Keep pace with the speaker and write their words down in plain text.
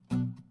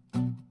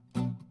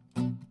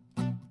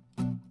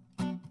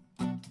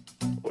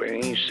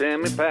When you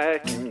sent me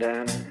packing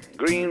down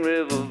Green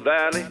River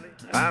Valley,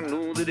 I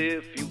knew that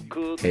if you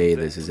could... Hey,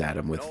 this is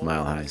Adam with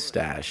Mile High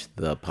Stash,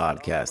 the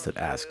podcast that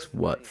asks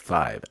what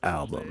 5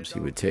 albums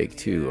you would take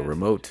to a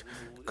remote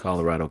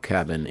Colorado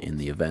cabin in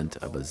the event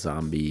of a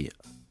zombie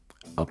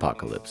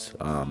apocalypse.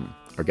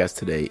 Our guest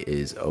today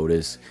is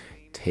Otis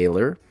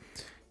Taylor.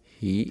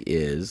 He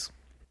is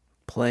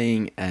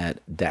playing at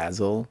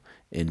Dazzle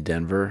in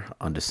Denver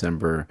on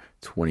December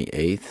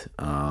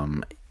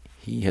 28th.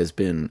 He has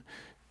been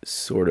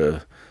sort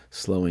of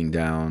slowing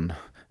down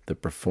the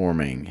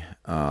performing,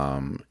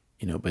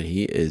 but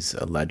he is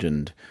a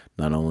legend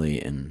not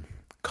only in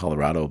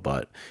Colorado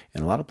but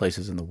in a lot of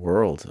places in the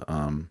world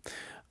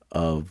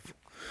of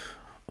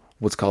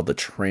what's called the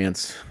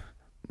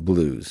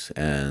trance-blues.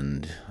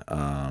 And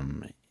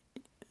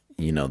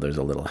there's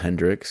a little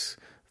Hendrix,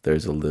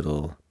 there's a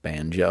little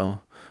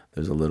banjo,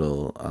 there's a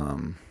little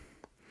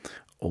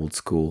old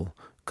school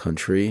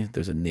country,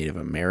 there's a Native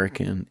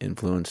American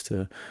influence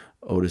to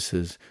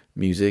Otis's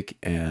music,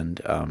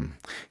 and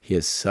he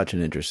has such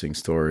an interesting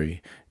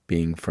story,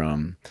 being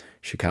from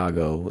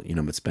Chicago,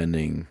 but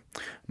spending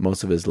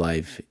most of his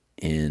life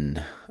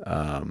in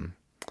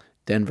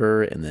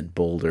Denver and then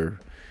Boulder,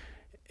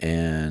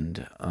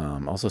 and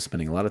also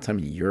spending a lot of time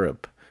in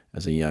Europe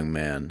as a young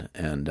man.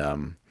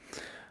 And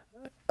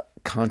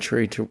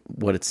contrary to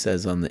what it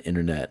says on the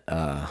internet,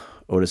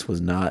 Otis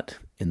was not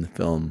in the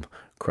film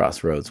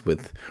Crossroads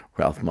with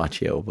Ralph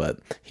Macchio,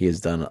 but he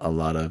has done a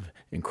lot of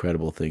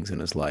incredible things in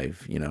his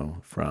life,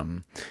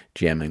 from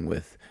jamming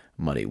with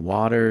Muddy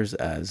Waters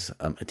as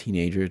a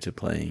teenager to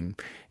playing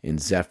in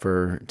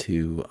Zephyr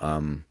to,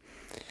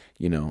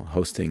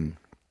 hosting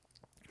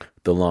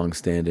the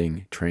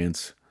long-standing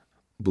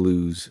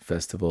trance-blues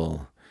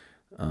festival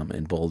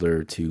in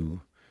Boulder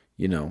to,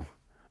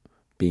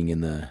 being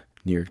in the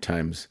New York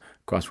Times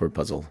crossword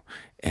puzzle.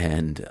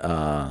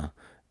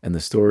 And the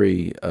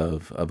story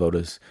of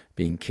Otis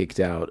being kicked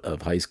out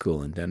of high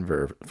school in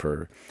Denver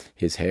for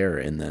his hair,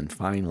 and then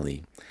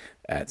finally,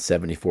 at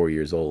 74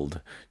 years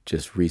old,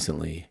 just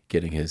recently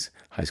getting his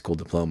high school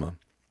diploma,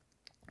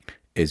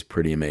 is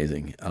pretty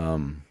amazing.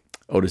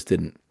 Otis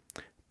didn't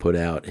put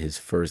out his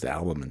first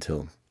album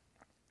until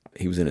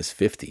he was in his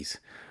 50s,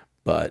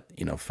 but,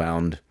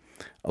 found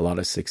a lot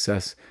of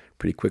success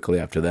pretty quickly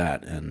after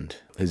that, and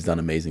has done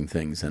amazing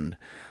things. And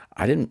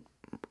I didn't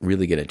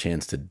really get a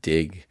chance to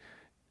dig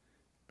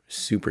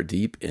super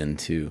deep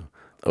into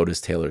Otis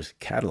Taylor's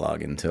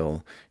catalog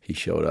until he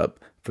showed up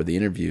for the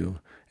interview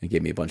and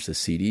gave me a bunch of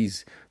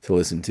CDs to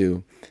listen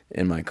to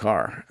in my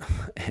car.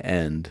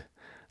 And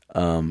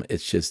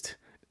it's just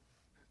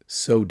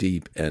so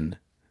deep and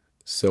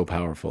so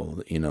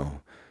powerful,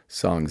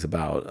 songs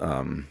about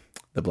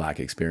the Black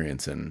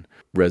experience and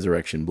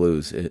Resurrection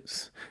Blues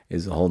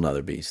is a whole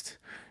nother beast,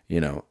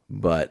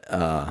 But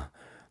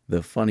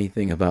the funny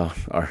thing about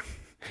our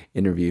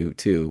interview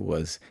too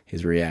was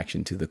his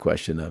reaction to the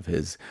question of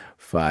his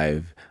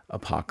 5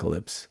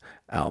 apocalypse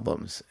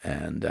albums,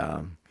 and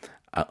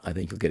I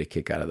think you'll get a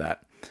kick out of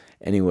that.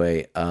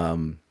 Anyway,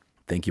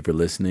 thank you for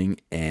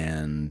listening,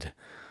 and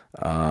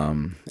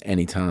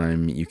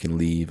anytime you can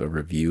leave a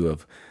review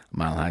of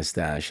Mile High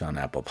Stash on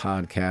Apple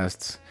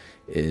Podcasts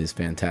is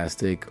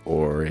fantastic,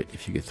 or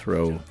if you could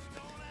throw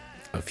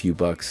a few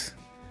bucks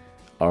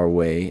our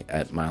way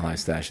at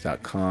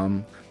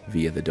milehighstash.com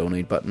via the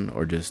donate button,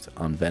 or just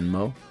on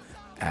Venmo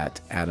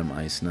at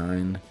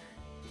AdamIce9.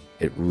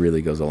 It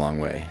really goes a long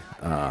way.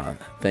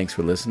 Thanks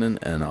for listening,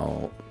 and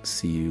I'll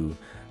see you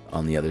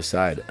on the other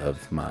side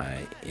of my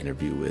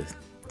interview with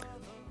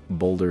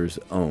Boulder's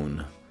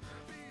own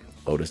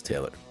Otis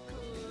Taylor.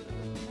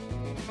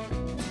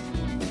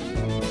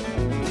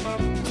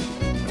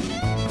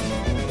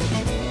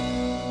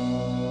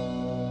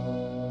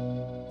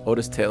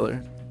 Otis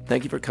Taylor,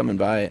 thank you for coming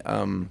by.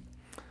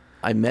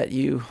 I met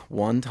you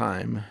one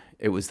time.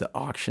 It was the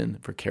auction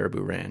for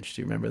Caribou Ranch.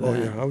 Do you remember that?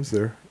 Oh, yeah, I was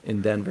there.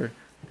 In Denver.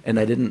 And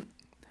I didn't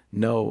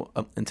know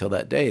up until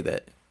that day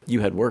that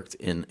you had worked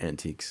in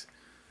antiques.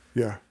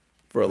 Yeah.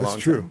 For a long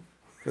time.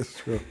 That's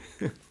true.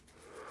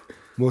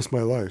 Most of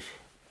my life.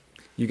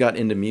 You got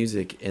into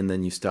music, and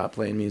then you stopped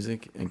playing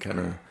music and kind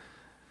of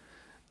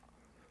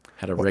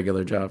had a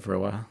regular job for a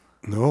while?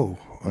 No.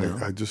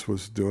 I just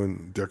was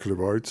doing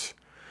decorative arts.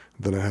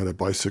 Then I had a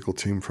bicycle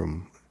team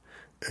from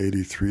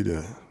 83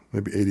 to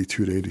maybe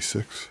 82 to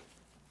 86.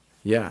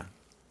 Yeah.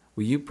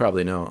 Well, you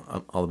probably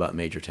know all about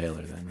Major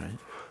Taylor then, right?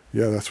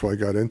 Yeah, that's why I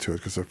got into it,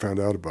 because I found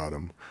out about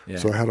him. Yeah.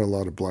 So I had a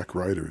lot of black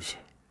writers.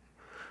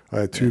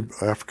 I had 2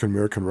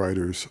 African-American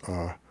writers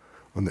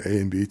on the A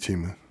and B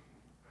team,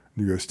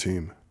 New U.S.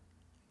 team.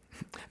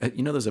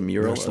 There's a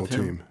mural National of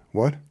him. Team.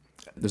 What?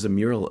 There's a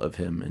mural of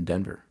him in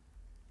Denver.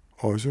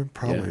 Oh, is there?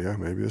 Probably, yeah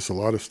maybe. There's a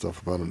lot of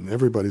stuff about him.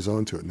 Everybody's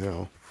onto it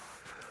now.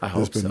 I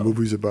hope so. There's been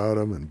movies about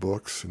him and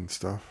books and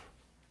stuff.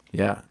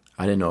 Yeah.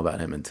 I didn't know about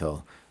him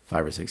until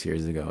 5 or 6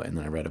 years ago, and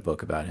then I read a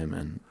book about him.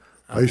 And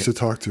I used to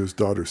talk to his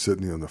daughter,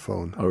 Sydney, on the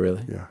phone. Oh,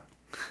 really? Yeah.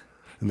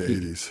 In the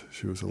 80s.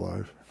 She was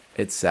alive.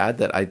 It's sad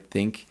that I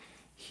think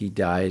he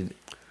died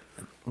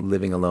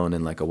living alone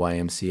in like a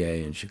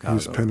YMCA in Chicago. He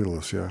was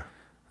penniless, yeah.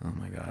 Oh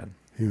my God.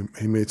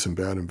 He made some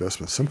bad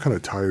investments, some kind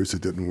of tires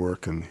that didn't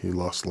work, and he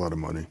lost a lot of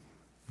money.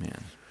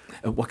 Man.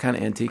 What kind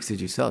of antiques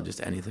did you sell?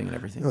 Just anything and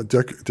everything?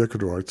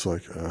 Decorative arts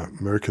like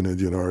American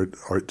Indian art,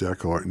 Art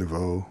Deco, Art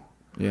Nouveau.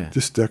 Yeah.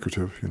 Just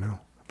decorative,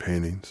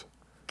 paintings.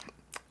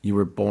 You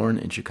were born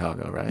in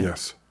Chicago, right?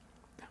 Yes.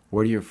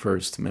 What are your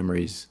first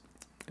memories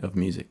of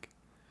music?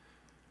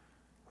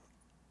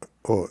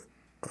 Oh,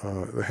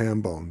 the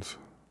Ham Bones.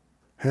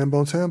 Ham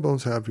Bones,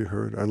 have you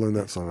heard? I learned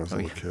that song when I was a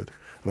little kid.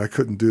 And I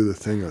couldn't do the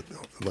thing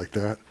like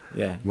that.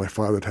 Yeah. My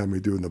father had me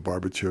do in the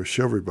barber chair.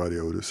 Show everybody,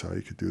 Otis, how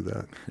you could do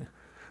that.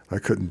 I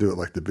couldn't do it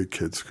like the big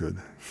kids could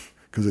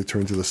because they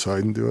turn to the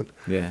side and do it.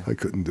 Yeah. I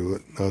couldn't do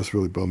it. I was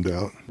really bummed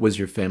out. Was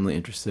your family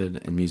interested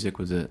in music?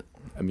 Was it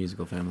a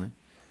musical family?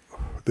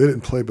 They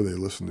didn't play, but they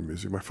listened to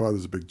music. My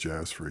father's a big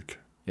jazz freak.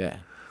 Yeah.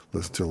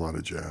 Listened to a lot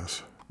of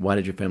jazz. Why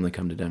did your family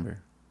come to Denver?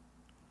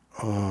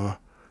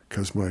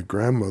 Because my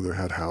grandmother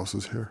had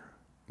houses here.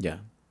 Yeah.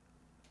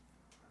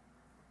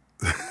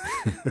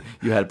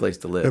 You had a place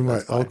to live. And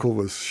my uncle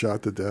was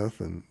shot to death,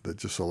 and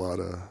just a lot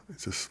of,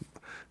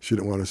 she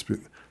didn't want us to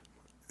be,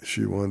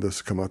 she wanted us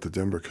to come out to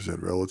Denver because they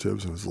had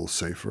relatives and it was a little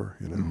safer,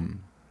 Mm-hmm.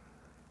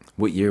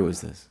 What year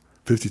was this?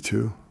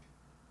 52.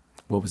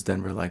 What was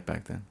Denver like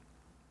back then?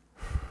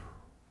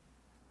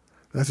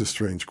 That's a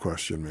strange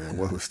question, man.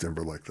 What was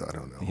Denver like that? I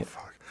don't know. Yeah.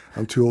 Fuck.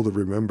 I'm too old to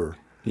remember.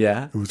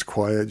 Yeah. It was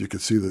quiet. You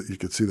could see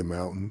the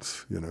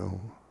mountains, I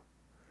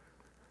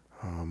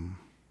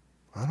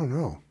don't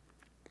know.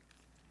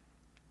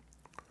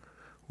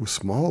 It was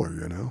smaller,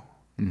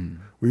 Mm.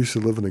 We used to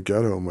live in a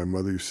ghetto. My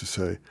mother used to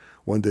say,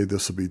 one day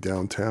this will be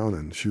downtown,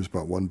 and she was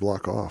about 1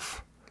 block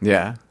off.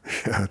 Yeah.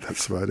 Yeah,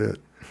 that's about it.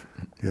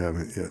 Yeah, I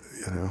mean,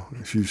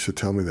 she used to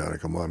tell me that. I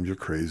go, Mom, you're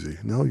crazy.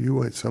 No, you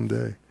wait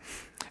someday.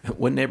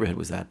 What neighborhood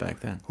was that back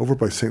then? Over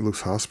by St.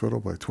 Luke's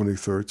Hospital, by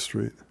 23rd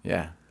Street.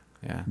 Yeah,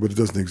 yeah. But it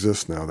doesn't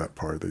exist now, that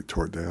part. They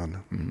tore it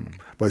down. Mm.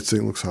 By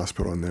St. Luke's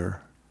Hospital in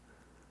there,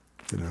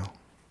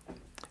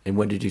 And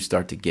when did you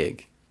start to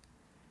gig?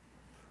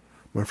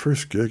 My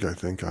first gig, I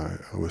think, I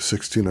was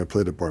 16. I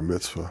played a bar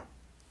mitzvah.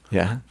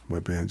 Yeah? My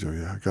banjo,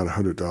 yeah. I got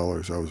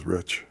 $100. I was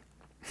rich.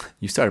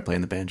 You started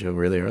playing the banjo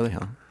really early,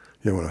 huh?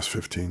 Yeah, when I was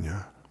 15,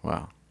 yeah.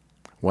 Wow.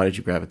 Why did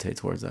you gravitate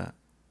towards that?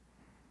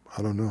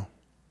 I don't know.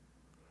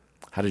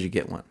 How did you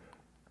get one?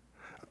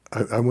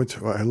 I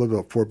lived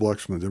about 4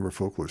 blocks from the Denver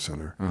Folklore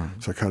Center,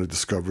 so I kind of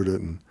discovered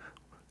it and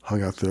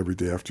hung out there every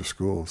day after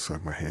school. It's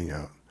like my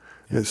hangout.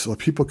 Yeah. It's like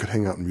people could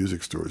hang out in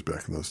music stores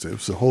back in those days. It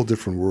was a whole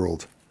different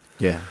world.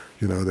 Yeah.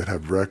 They'd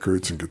have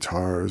records and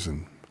guitars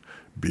and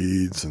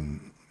beads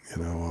and,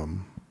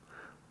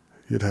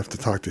 you'd have to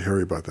talk to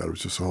Harry about that. It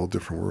was just a whole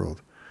different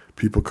world.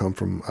 People come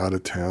from out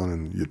of town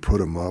and you'd put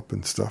them up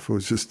and stuff. It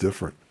was just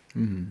different,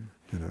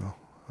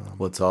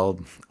 Well, it's all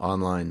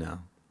online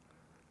now.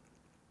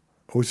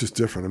 It was just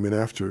different. I mean,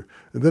 and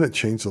then it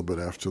changed a little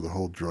bit after the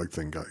whole drug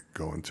thing got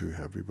going too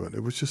heavy, but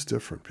it was just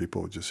different.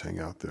 People would just hang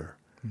out there,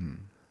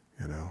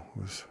 it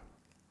was,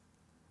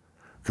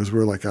 because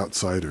we're like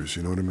outsiders,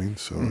 you know what I mean?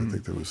 So I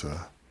think there was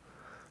a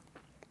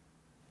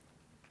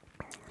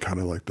kind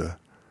of like the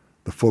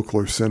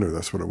folklore center.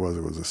 That's what it was.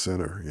 It was a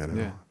center,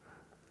 Yeah.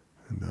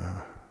 And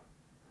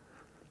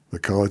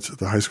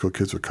the high school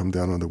kids would come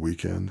down on the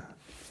weekend,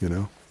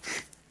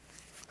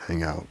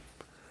 hang out,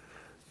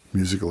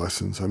 music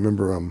lessons. I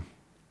remember,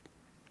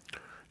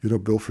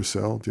 Bill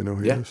Frisell. Do you know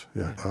who he is?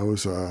 Yeah. I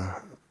was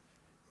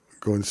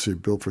going to see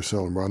Bill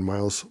Frisell and Ron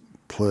Miles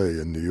play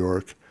in New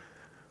York.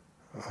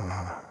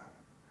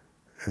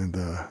 And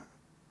the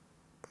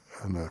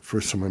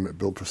first time I met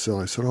Bill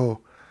Frisell, I said, "Oh,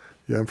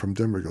 yeah, I'm from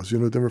Denver." He goes, "You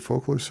know Denver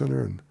Folklore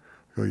Center?" And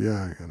I go,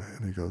 "Yeah." And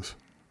he goes,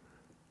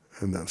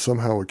 and then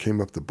somehow it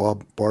came up that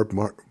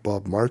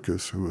Bob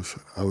Marcus,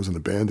 I was in a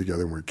band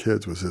together when we were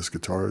kids, was his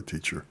guitar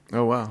teacher.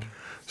 Oh, wow.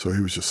 So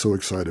he was just so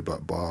excited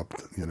about Bob,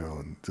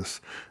 and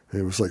just,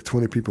 it was like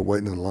 20 people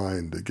waiting in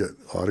line to get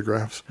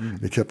autographs.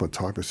 And he kept on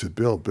talking. I said,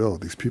 Bill,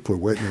 these people are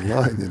waiting in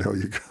line,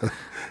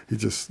 he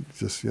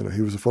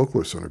he was a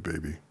Folklore Center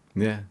baby.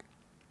 Yeah.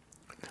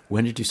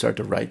 When did you start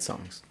to write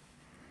songs?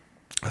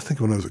 I think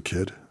when I was a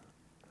kid.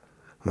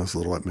 When I was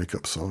little, I'd make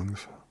up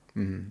songs.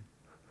 Mm-hmm.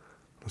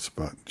 That's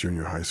about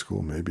junior high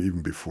school, maybe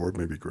even before,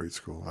 maybe grade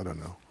school. I don't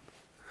know.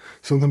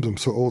 Sometimes I'm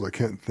so old I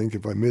can't think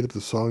if I made up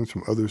the songs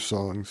from other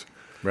songs.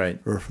 Right.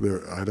 Or if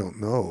I don't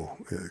know.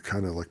 It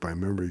kind of like my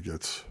memory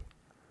gets,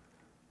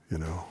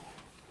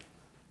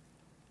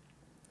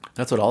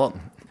 That's what all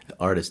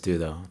artists do,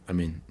 though. I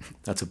mean,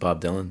 that's what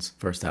Bob Dylan's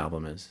first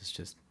album is. It's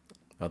just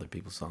other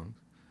people's songs.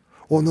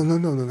 Well, no,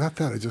 not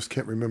that. I just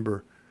can't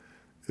remember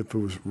if it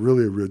was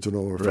really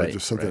original or if I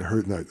just something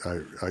hurt and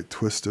I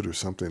twisted or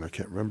something. I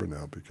can't remember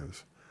now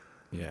because,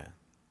 I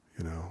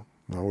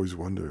always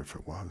wonder if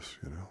it was,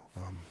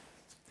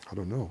 I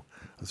don't know.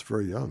 I was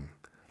very young.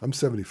 I'm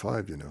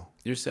 75,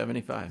 You're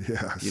 75.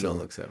 Yeah. You don't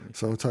look 70.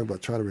 So I'm talking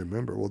about trying to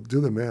remember. Well, do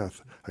the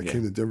math. I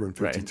came to Denver in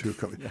 52.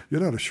 Right. Yeah.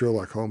 You're not a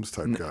Sherlock Holmes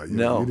type guy.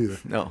 No. You need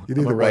I'm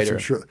to a writer.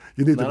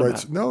 You need to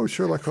write. No,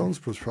 Sherlock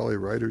Holmes was probably a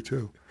writer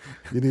too.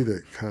 You need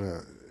to kind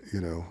of,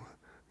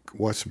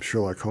 watch some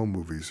Sherlock Holmes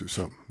movies or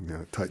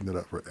something. Tighten it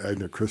up. Or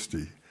Agatha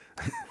Christie.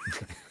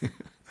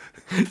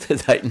 To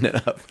tighten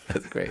it up.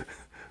 That's great.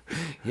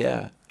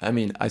 Yeah. I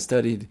mean, I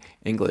studied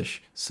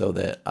English so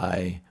that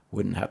I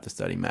wouldn't have to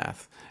study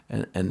math.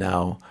 And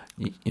now,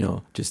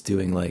 just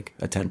doing like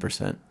a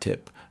 10%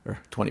 tip or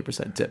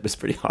 20% tip is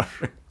pretty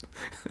hard.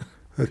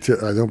 I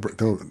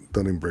don't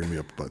even bring me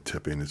up about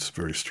tipping. It's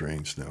very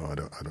strange now. I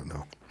don't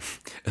know.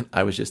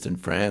 I was just in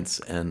France,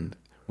 and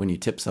when you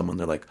tip someone,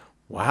 they're like,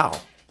 "Wow,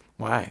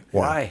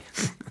 why?"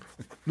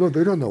 No,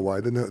 they don't know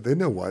why. They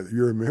know why.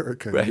 You're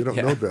American. Right, You don't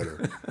yeah. know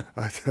better.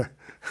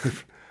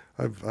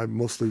 I've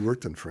mostly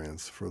worked in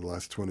France for the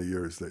last 20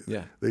 years.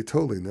 They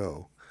totally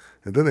know.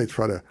 And then they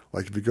try to,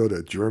 like, if you go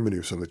to Germany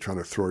or something, they're trying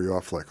to throw you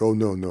off like, oh,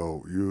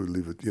 no, you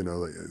leave it.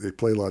 They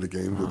play a lot of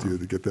games with you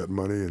to get that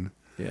money. And,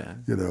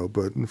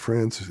 but in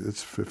France,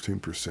 it's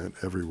 15%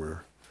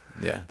 everywhere.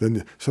 Yeah.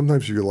 Then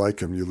sometimes you like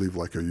them, you leave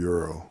like €1.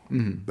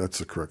 Mm-hmm. That's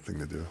the correct thing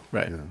to do.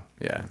 Right.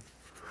 Yeah.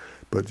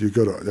 But you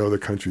go to other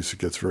countries, it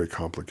gets very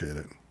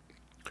complicated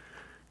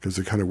because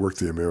they kind of work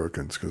the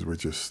Americans because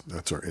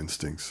that's our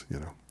instincts,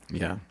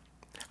 Yeah.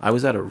 I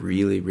was at a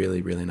really,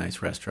 really, really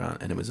nice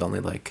restaurant, and it was only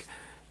like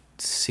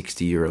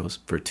 €60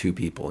 for 2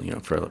 people,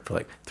 for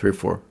like 3 or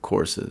 4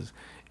 courses.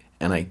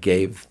 And I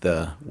gave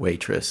the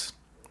waitress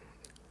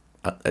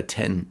a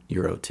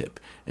 €10 tip,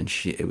 and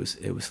it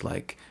was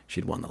like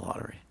she'd won the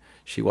lottery.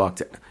 She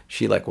walked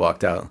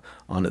out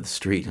onto the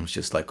street and was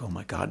just like, "Oh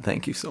my God,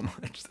 thank you so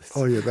much."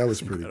 That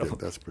was pretty good.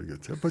 That's a pretty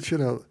good tip. But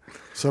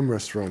some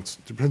restaurants,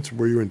 depends.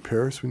 Were you in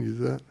Paris when you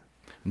did that?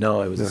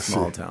 No, it was a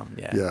small town.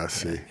 Yeah. Yeah.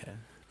 See,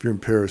 if you're in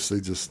Paris, they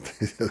just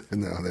they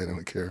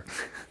don't care.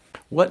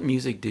 What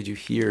music did you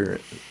hear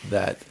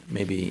that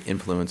maybe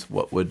influenced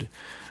what would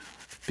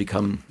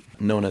become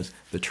known as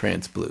the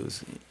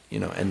trance-blues?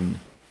 And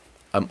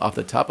off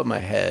the top of my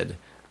head,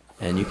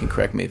 and you can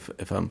correct me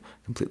if I'm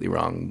completely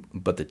wrong,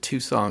 but the 2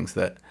 songs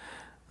that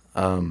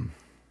come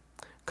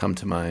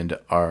to mind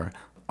are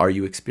 "Are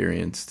You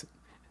Experienced"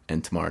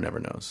 and "Tomorrow Never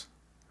Knows."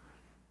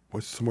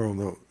 What's "Tomorrow"?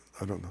 No,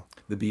 I don't know.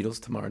 The Beatles'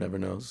 "Tomorrow Never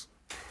Knows"?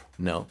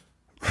 No,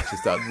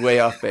 just way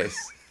off base.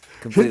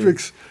 Completely.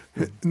 Hendrix.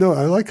 No,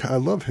 I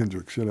love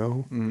Hendrix.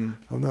 Mm-hmm.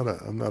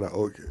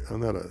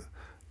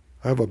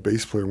 I have a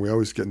bass player, and we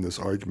always get in this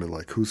argument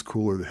like, who's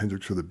cooler, the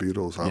Hendrix or the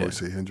Beatles? I always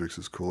say Hendrix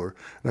is cooler,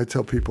 and I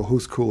tell people,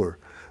 who's cooler,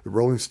 the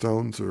Rolling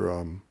Stones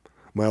or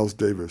Miles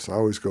Davis? I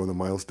always go on the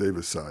Miles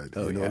Davis side.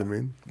 You know what I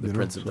mean? The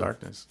Prince of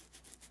Darkness.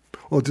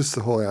 Well, just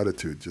the whole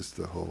attitude, just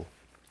the whole.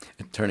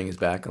 And turning his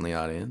back on the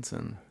audience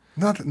and.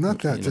 Not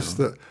that, just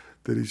that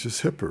he's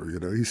just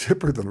hipper. He's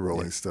hipper than the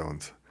Rolling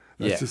Stones.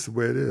 That's just the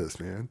way it is,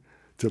 man.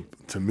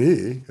 To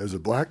me, as a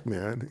black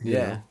man,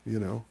 you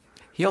know.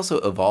 He also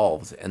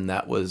evolved, and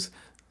that was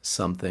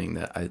something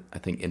that I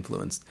think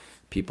influenced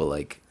people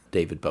like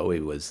David Bowie.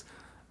 Was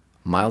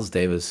Miles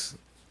Davis,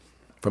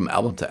 from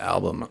album to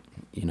album,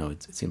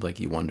 it seems like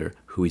you wonder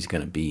who he's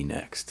going to be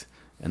next.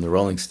 And the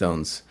Rolling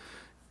Stones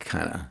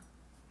kind of,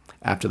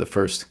 after the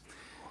first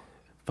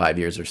 5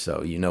 years or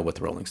so, what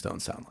the Rolling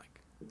Stones sound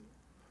like.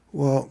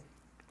 Well,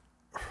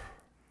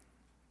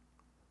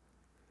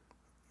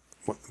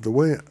 the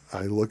way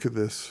I look at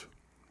this,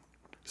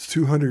 it's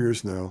 200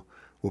 years now.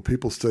 Will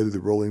people study the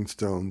Rolling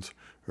Stones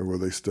or will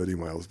they study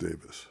Miles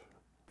Davis?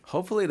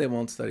 Hopefully they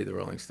won't study the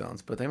Rolling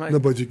Stones, but they might. No,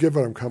 but you get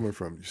what I'm coming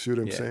from. You see what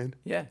I'm saying?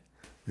 Yeah.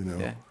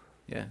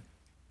 Yeah.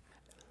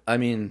 I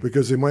mean,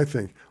 because they might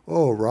think,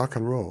 oh, rock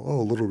and roll,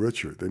 oh, Little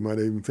Richard. They might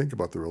even think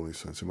about the Rolling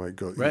Stones. They might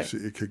go, right.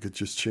 It could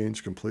just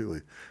change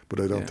completely. But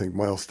I don't think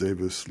Miles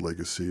Davis'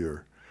 legacy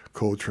or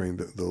Coltrane,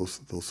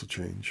 those will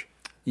change.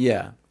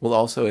 Yeah. Well,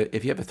 also,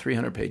 if you have a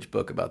 300-page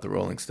book about the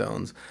Rolling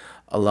Stones,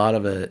 a lot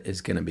of it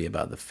is going to be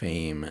about the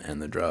fame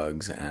and the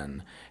drugs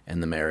and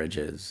the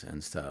marriages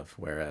and stuff.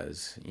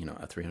 Whereas,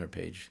 a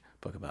 300-page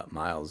book about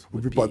Miles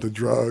would be about the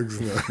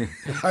drugs.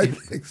 I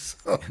think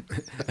so.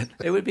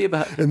 It would be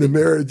about and the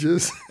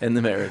marriages. And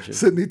the marriages.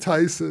 Sidney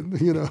Tyson,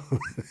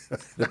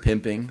 the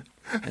pimping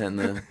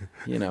and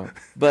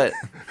but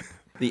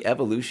the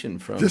evolution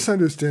from. Just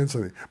understand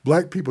something.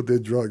 Black people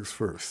did drugs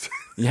first.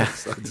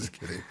 Yes. I'm just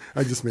kidding.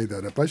 I just made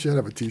that up. I should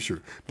have a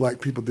T-shirt. Black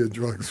people did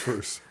drugs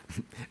first.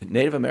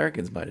 Native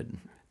Americans might have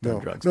done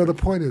drugs. No, the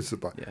point is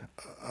about.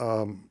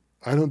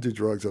 I don't do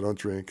drugs. I don't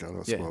drink. I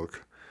don't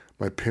smoke.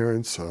 My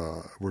parents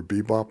were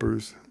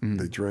beboppers. Mm-hmm.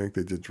 They drank.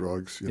 They did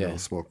drugs.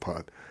 Smoked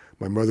pot.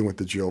 My mother went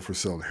to jail for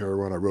selling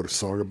heroin. I wrote a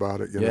song about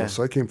it. You know,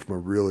 so I came from a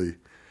really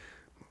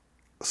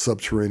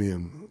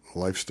subterranean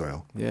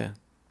lifestyle. Yeah.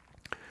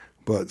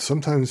 But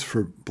sometimes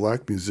for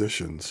black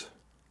musicians,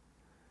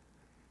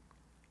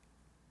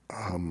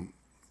 I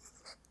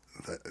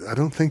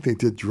don't think they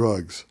did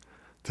drugs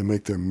to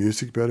make their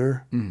music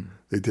better. Mm.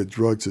 They did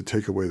drugs to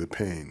take away the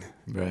pain.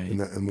 Right.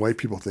 And white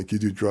people think you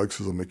do drugs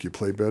because it'll make you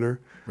play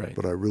better. Right.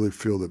 But I really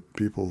feel that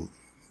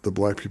the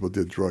black people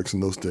did drugs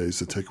in those days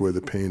to take away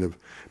the pain of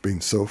being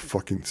so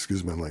fucking,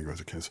 excuse my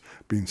language,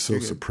 being so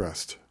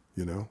suppressed,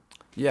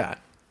 Yeah.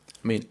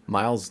 I mean,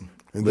 Miles.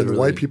 And then the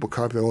white people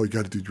copy, you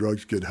got to do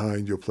drugs, get high,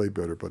 and you'll play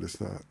better. But it's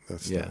not.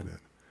 That's not it.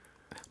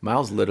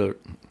 Miles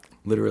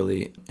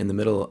literally in the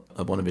middle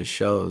of one of his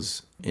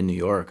shows in New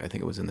York, I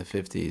think it was in the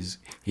 50s,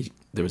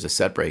 there was a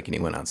set break and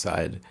he went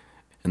outside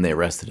and they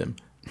arrested him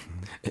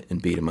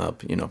and beat him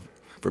up,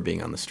 for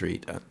being on the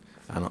street.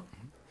 I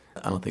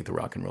don't think the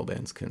rock and roll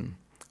bands can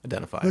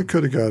identify They him.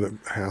 could have got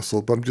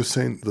hassled, but I'm just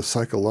saying the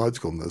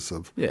psychologicalness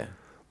of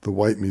the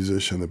white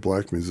musician, the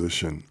black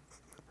musician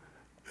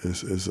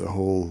is a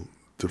whole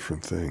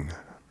different thing.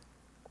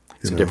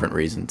 It's a different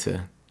reason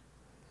to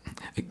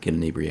get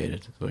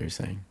inebriated, is what you're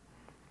saying.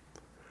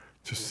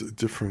 Just a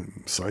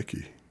different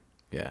psyche.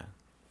 Yeah.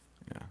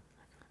 You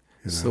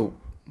know? So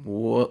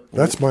what?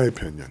 That's my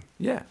opinion.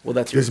 Yeah. Well,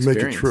 that's your Doesn't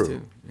make it experience true.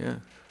 too. Yeah.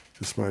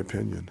 Just my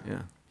opinion.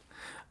 Yeah.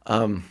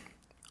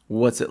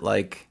 What's it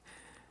like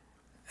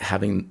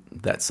having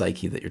that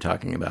psyche that you're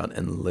talking about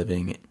and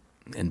living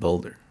in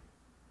Boulder?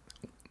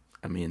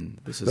 I mean,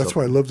 That's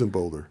why I lived in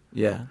Boulder.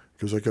 Yeah.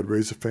 Because I could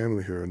raise a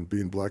family here, and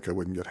being black, I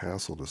wouldn't get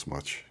hassled as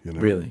much.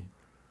 Really?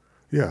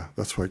 Yeah,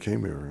 that's why I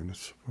came here, and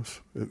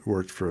it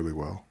worked fairly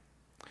well.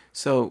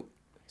 So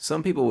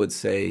some people would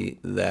say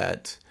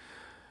that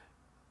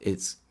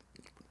it's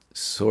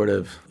sort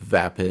of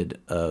vapid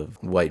of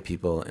white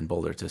people in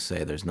Boulder to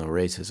say there's no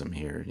racism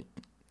here,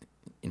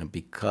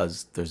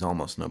 because there's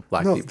almost no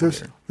black people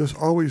here. There's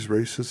always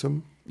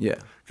racism. Yeah.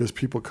 Because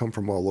people come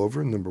from all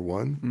over, number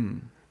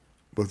one.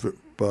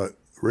 But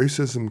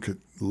racism could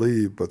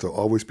leave, but there'll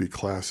always be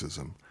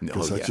classism.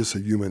 Because that's just a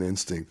human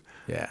instinct.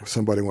 Yeah.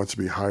 Somebody wants to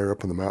be higher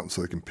up on the mountain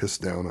so they can piss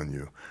down on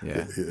you.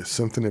 Yeah. It's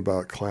something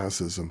about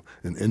classism.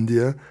 In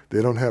India,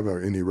 they don't have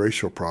any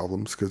racial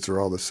problems because they're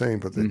all the same,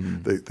 but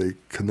they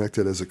connect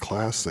it as a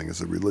class thing,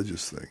 as a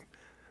religious thing.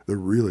 They're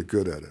really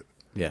good at it.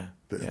 Yeah.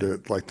 They're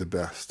like the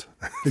best.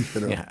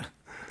 Yeah.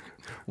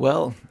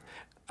 Well,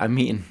 I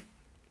mean,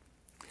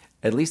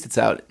 at least it's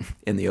out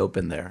in the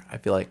open there. I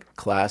feel like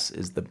class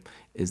is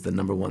the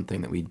number one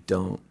thing that we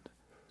don't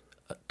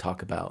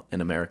talk about in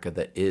America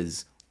that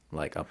is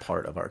like a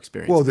part of our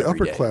experience. Well, the every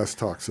upper day. class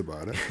talks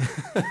about it.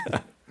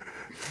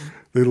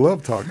 They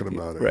love talking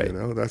about it.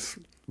 Right. That's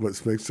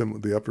what makes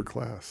them the upper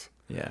class.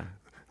 Yeah.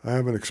 I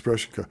have an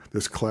expression.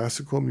 There's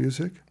classical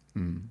music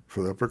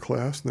for the upper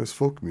class, and there's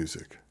folk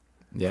music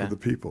for the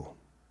people.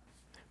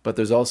 But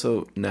there's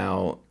also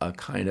now a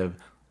kind of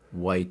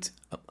white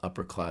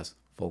upper class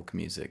folk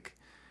music,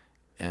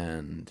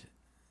 and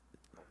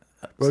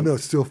Well, no,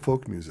 it's still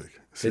folk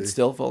music. See? it's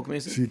still folk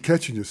music. So you're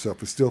catching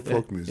yourself. It's still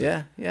folk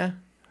music. Yeah.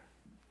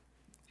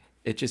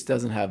 It just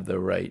doesn't have the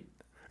right.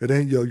 It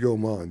ain't Yo-Yo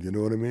Ma, you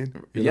know what I mean?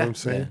 You know what I'm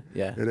saying?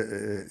 Yeah.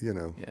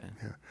 Yeah.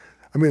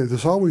 I mean,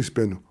 there's always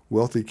been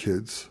wealthy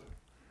kids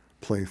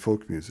playing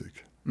folk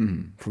music.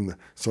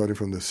 Starting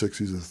from the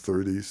 60s and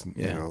 30s,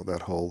 and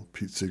that whole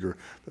Pete Seeger.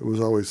 It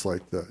was always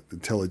like the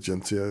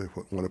intelligentsia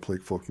want to play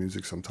folk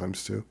music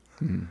sometimes too.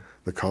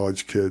 The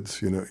college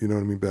kids, you know what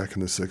I mean, back in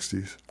the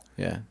 60s.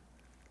 Yeah.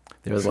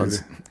 They were the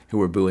ones who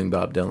were booing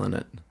Bob Dylan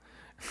at.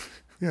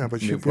 Yeah,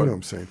 but you know what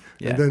I'm saying.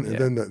 Yeah, and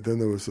then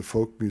there was the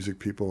folk music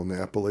people in the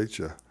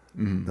Appalachia.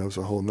 That was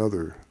a whole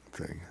nother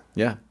thing.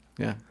 Yeah.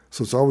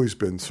 So it's always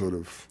been sort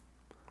of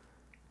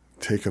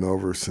taken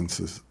over since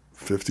the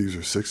 50s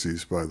or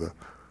 60s by the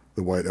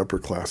white upper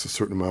class, a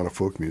certain amount of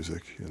folk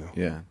music,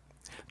 Yeah.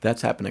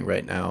 That's happening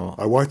right now.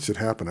 I watched it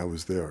happen. I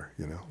was there,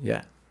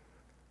 Yeah.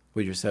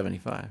 Well, you're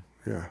 75.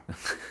 Yeah.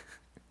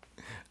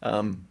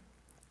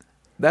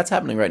 That's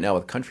happening right now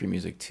with country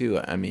music, too.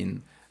 I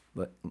mean,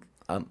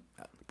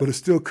 But it's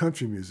still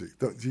country music.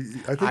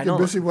 I think you're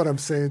missing what I'm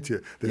saying to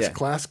you. There's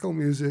classical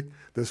music,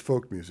 there's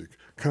folk music.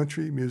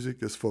 Country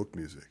music is folk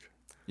music.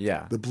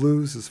 Yeah. The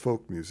blues is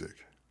folk music.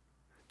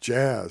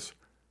 Jazz,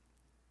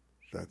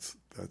 that's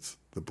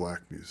the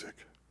black music.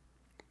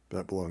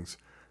 That belongs.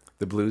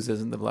 The blues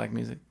isn't the black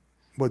music?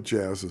 Well,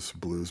 jazz is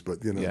blues,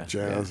 but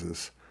jazz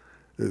is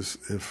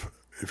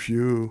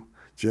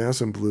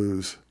jazz and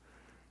blues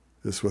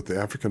is what the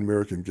African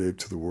American gave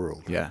to the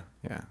world. Yeah.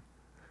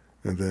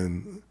 And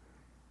then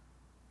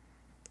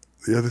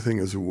the other thing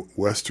is a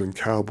Western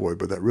cowboy,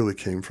 but that really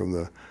came from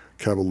the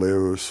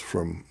caballeros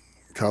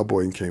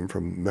cowboying came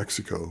from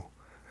Mexico,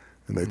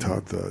 and they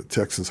taught the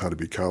Texans how to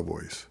be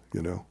cowboys,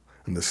 and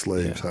the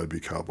slaves how to be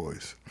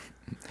cowboys.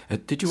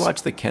 Did you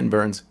watch the Ken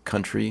Burns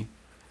country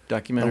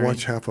documentary? I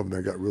watched half of it and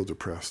I got real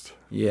depressed.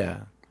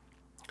 Yeah.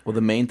 Well,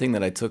 the main thing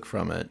that I took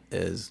from it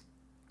is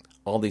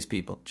all these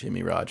people,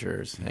 Jimmy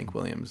Rogers, Hank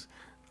Williams,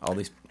 all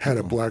these people, had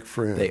a black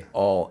friend.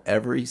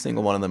 Every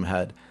single one of them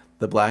had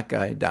the black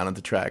guy down at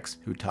the tracks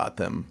who taught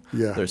them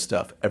their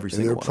stuff. Every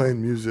single one. And they're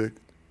playing music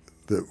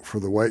for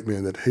the white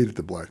man that hated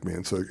the black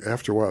man. So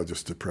after a while, it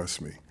just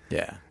depressed me.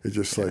 Yeah. It's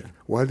just like,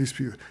 why these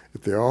people,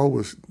 if they all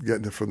was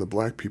getting it from the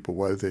black people,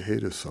 why did they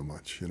hate us so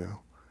much, There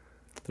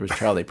was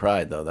Charlie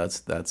Pride, though.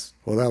 That's.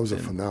 Well, that was a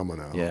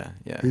phenomenon. Yeah.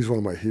 He's one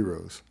of my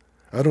heroes.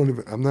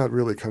 I'm not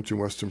really a country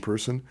western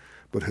person,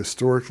 but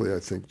historically, I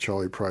think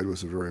Charlie Pride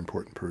was a very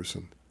important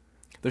person.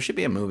 There should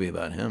be a movie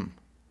about him.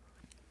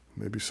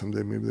 Maybe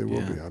someday, maybe they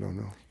will be. I don't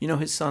know.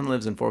 His son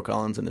lives in Fort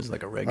Collins and is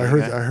like a regular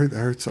guy. I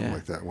heard something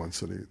like that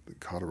once in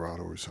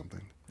Colorado or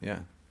something. Yeah.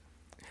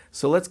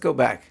 So let's go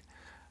back.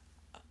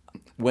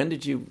 When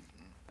did you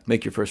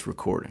make your first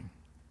recording?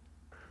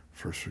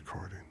 First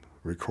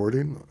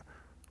recording,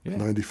 Yeah.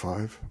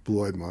 95,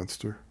 Blue Eyed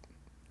Monster.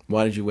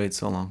 Why did you wait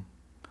so long?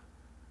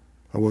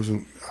 I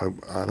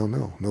don't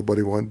know.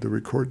 Nobody wanted to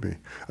record me.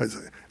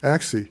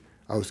 Actually,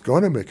 I was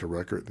going to make a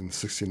record in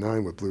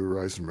 '69 with Blue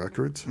Horizon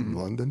Records in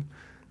London,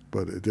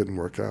 but it didn't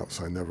work out.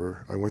 So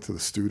I went to the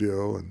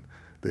studio and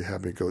they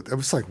had me go. It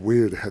was like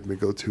weird. They had me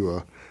go to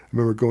I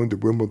remember going to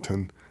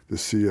Wimbledon to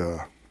see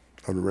a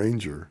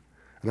arranger,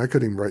 and I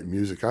couldn't even write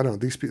music. I don't know.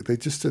 These people, they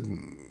just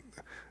didn't.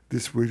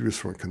 We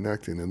just weren't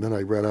connecting. And then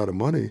I ran out of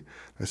money.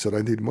 I said,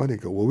 I need money.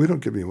 Go, well, we don't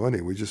give you money.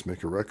 We just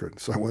make a record.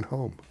 So I went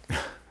home.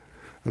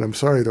 And I'm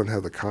sorry I don't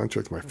have the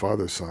contract my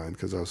father signed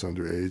because I was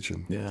underage.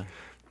 And Yeah.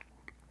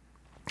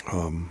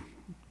 and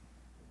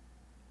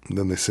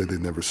then they said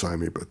they'd never sign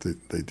me, but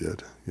they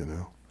did, you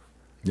know.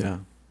 Yeah.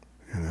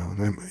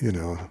 And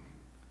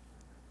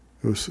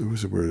it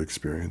was a weird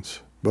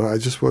experience. But I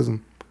just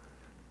wasn't,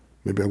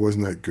 maybe I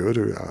wasn't that good,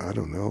 or I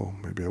don't know.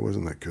 Maybe I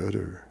wasn't that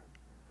good,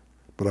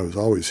 but I was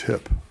always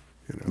hip,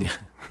 you know. Yeah.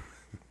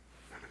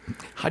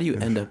 How do you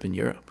end up in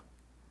Europe?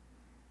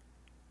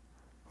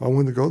 I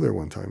wanted to go there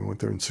one time. I went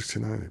there in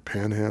 '69. I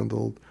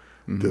panhandled,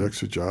 did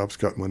extra jobs,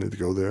 got money to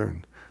go there,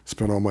 and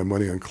spent all my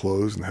money on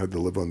clothes and had to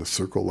live on the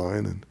Circle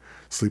Line and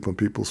sleep on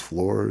people's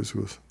floors. It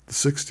was the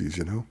 '60s,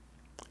 you know.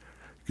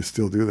 You could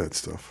still do that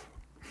stuff.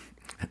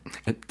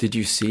 Did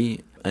you see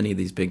any of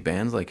these big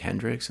bands like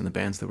Hendrix and the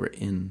bands that were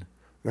in?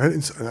 I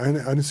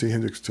didn't see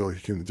Hendrix until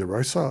he came to Denver.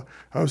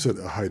 I was at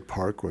Hyde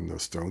Park when the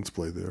Stones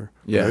played there.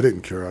 Yeah. I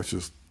didn't care. I was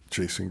just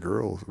chasing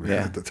girls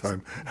at the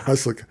time. I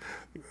was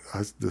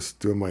just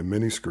doing my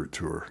miniskirt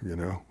tour, you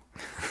know.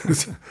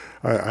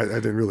 I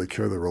didn't really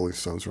care the Rolling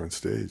Stones were on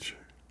stage.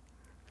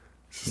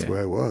 It's just the way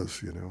I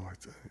was, you know.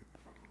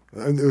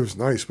 And it was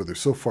nice, but they're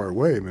so far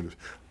away. I mean, it's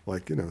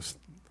like, you know,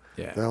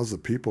 thousands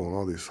of people and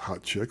all these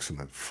hot chicks and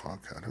that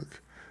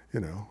you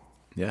know.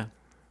 Yeah.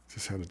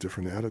 Just had a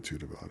different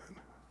attitude about it.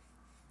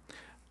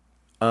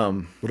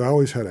 Um, But I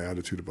always had an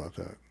attitude about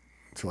that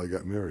until I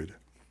got married.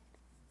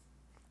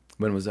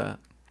 when was that?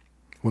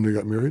 When we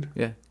got married?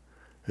 Yeah.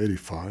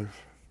 85.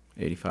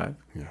 85?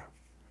 Yeah.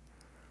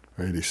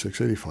 Or 86,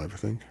 85, I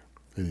think.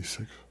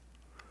 86.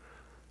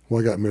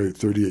 Well, I got married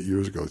 38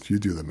 years ago. You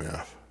do the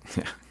math.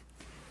 Yeah.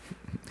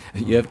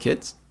 You have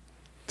kids?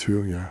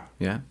 2, yeah.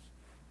 Yeah.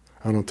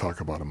 I don't talk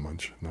about them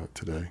much, not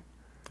today.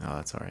 Oh,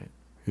 that's all right.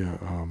 Yeah,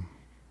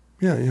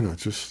 yeah, you know,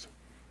 it's just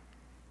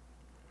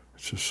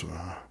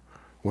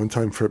one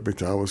time Fred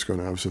McDowell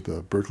I was at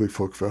the Berkeley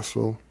Folk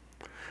Festival.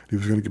 He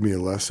was going to give me a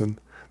lesson.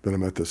 Then I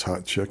met this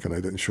hot chick and I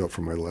didn't show up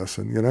for my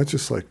lesson. You know, it's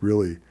just like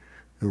really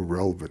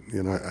irrelevant.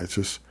 You know, I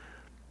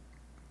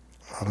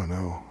don't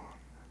know.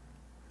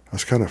 I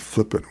was kind of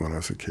flippant when I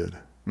was a kid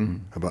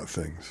about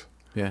things.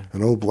 Yeah.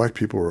 And old black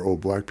people were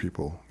old black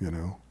people, you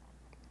know.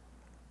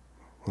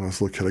 When I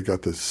was a little kid, I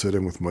got to sit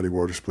in with Muddy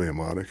Waters playing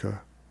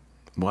Monica.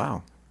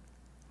 Wow.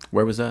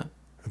 Where was that?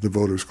 At the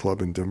Voters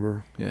Club in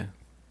Denver. Yeah.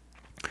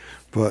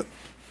 But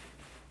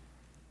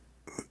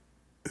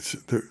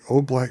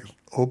old black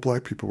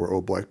people were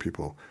old black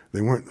people.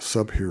 They weren't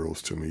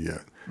sub-heroes to me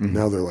yet. Mm-hmm.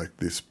 Now they're like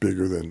this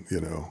bigger than,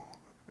 you know,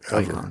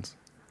 ever. Icons.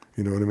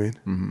 You know what I mean?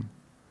 Mm-hmm.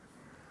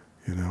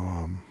 You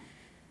know,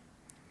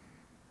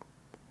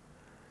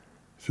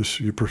 just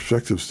your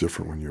perspective's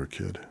different when you're a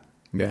kid.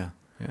 Yeah,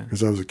 yeah.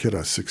 Because I was a kid, I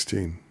was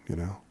 16, you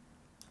know.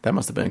 That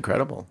must have been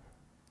incredible.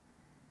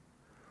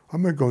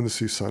 I'm not going to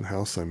see Son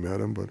House. I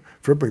met him, but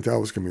Fred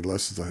McDowell was giving me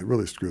lessons. I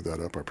really screwed that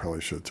up. I probably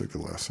should have took the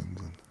lessons.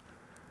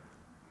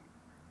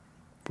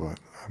 But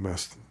I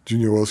asked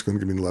Junior Wells going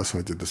to give me a lesson.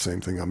 I did the same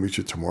thing. I'll meet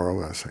you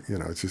tomorrow. I was, you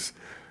know, it's just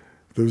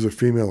there was a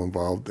female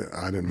involved.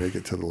 I didn't make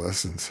it to the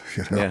lessons.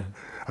 You know, yeah.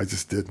 I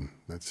just didn't.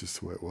 That's just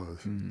the way it was.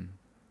 Mm-hmm.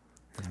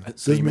 It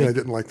doesn't mean I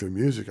didn't like their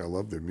music. I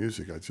loved their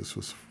music. I just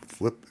was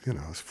I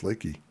was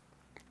flaky.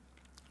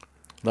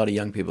 A lot of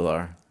young people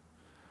are.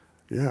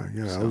 Yeah,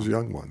 I was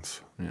young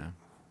once. Yeah.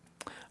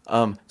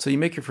 So you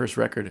make your first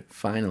record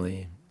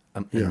finally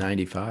in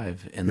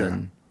 '95, and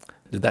then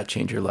did that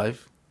change your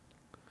life?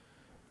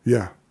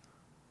 Yeah.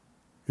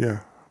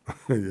 Yeah,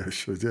 I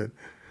sure did.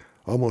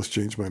 Almost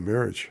changed my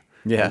marriage.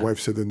 Yeah. My wife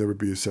said there'd never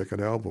be a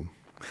second album.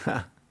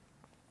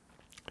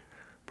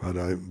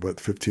 But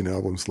 15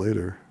 albums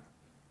later.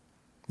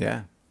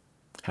 Yeah.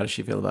 How does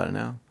she feel about it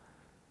now?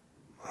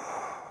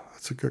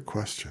 That's a good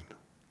question.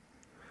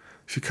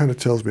 She kind of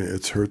tells me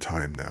it's her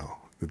time now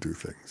to do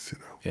things, you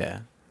know.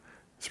 Yeah.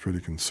 It's pretty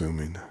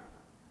consuming.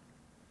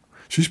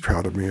 She's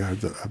proud of me.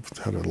 I've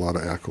had a lot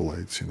of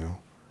accolades, you know.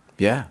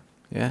 Yeah,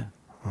 yeah.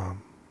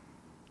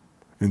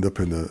 End up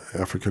in the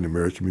African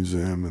American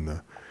Museum and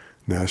the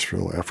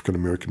Nashville African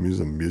American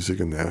Museum of Music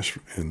in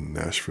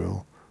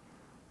Nashville.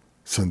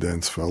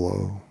 Sundance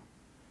Fellow.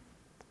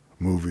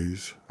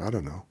 Movies. I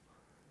don't know.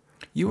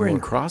 You were in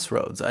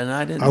Crossroads, and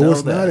I didn't know that. I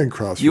was that. not in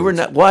Crossroads. You were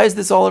not. Why is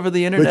this all over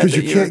the internet? Because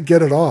you can't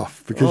get it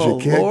off. Because you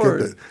can't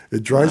Lord. get it.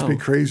 It drives me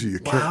crazy. You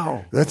can't.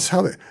 Wow. That's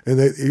how the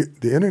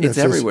internet. It's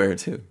everywhere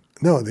too.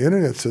 No, the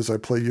internet says I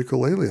play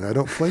ukulele, and I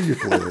don't play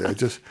ukulele.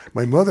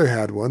 My mother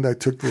had one. I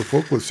took to the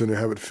vocalist center to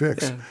have it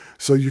fixed. Yeah.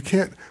 So you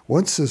can't,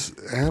 once this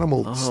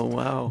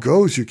animal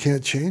goes, you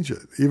can't change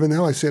it. Even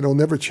now I say it'll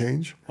never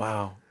change.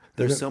 Wow.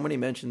 There's so many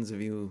mentions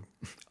of you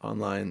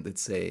online that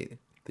say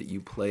that you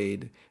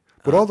played.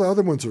 But all the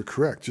other ones are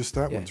correct. Just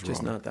that one's wrong.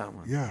 Just not that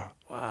one. Yeah.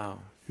 Wow.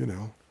 You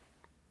know.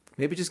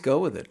 Maybe just go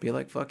with it. Be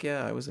like, fuck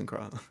yeah, I was in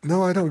crowd.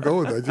 No, I don't go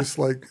with it. I just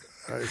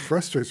it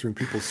frustrates when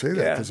people say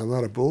that because I'm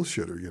not a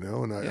bullshitter, you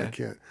know, and I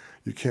can't,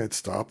 you can't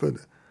stop it.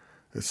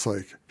 It's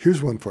like,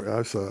 here's one for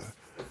you.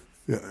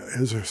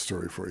 Here's a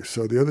story for you.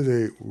 So the other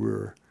day we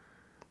were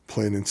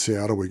playing in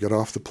Seattle. We get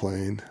off the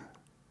plane.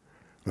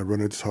 I run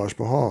into Taj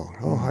Mahal.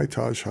 Oh, hi,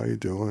 Taj. How you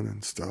doing?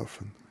 And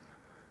stuff. And,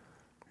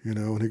 you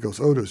know, and he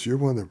goes, Otis, you're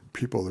one of the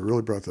people that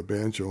really brought the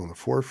banjo in the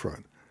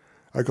forefront.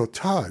 I go,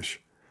 Taj,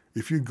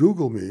 if you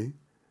Google me,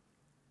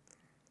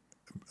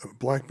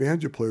 black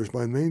banjo players,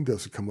 my name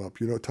doesn't come up.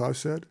 You know what Taj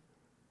said?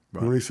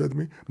 Right. When he said to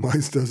me,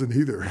 mine doesn't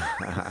either.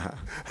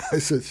 I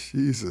said,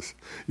 Jesus.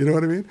 You know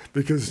what I mean?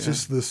 Because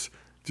it's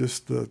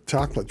just the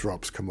chocolate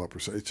drops come up or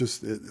something. It's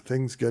just,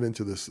 things get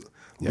into this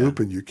loop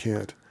and you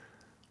can't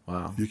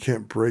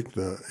break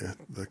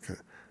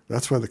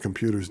that's why the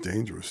computer's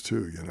dangerous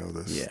too, you know,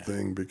 this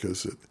thing,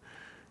 because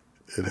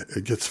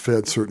it gets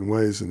fed certain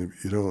ways and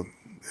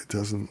it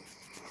doesn't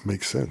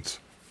make sense.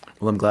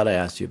 Well, I'm glad I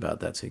asked you about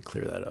that so you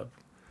clear that up.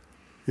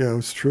 Yeah,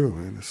 it's true,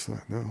 man. It's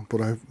not, no.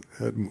 But I've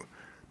had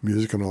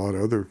music in a lot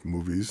of other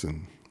movies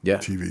and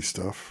TV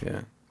stuff.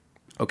 Yeah.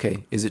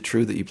 Okay. Is it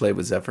true that you played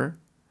with Zephyr?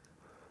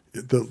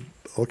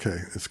 Okay,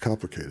 it's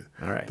complicated.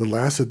 All right. The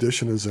last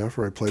edition of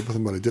Zephyr, I played with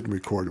him, but I didn't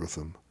record with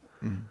him.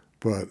 Mm-hmm.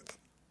 But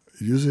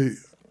usually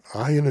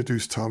I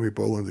introduced Tommy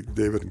Bolin to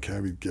David and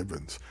Cabby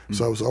Gibbons. Mm-hmm.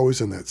 So I was always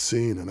in that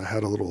scene, and I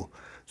had a little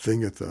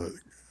thing at the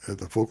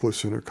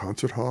Vocalist Center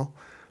concert hall.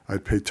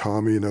 I'd pay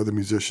Tommy and other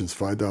musicians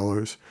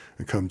 $5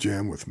 and come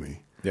jam with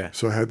me. Yeah.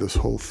 So I had this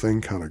whole thing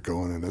kind of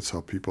going, and that's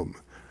how people,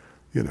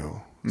 you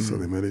know, so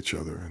they met each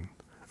other. And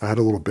I had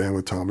a little band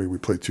with Tommy. We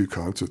played 2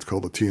 concerts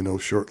called the T&O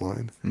Short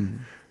Line.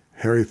 Mm-hmm.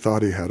 Harry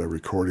thought he had a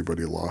recording, but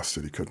he lost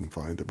it. He couldn't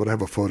find it. But I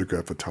have a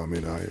photograph of Tommy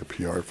and I, a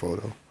PR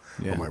photo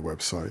on my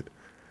website.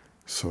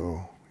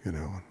 So, you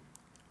know,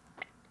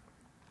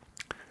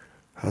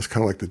 I was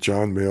kind of like the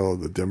John Mayall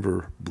of the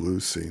Denver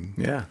blues scene.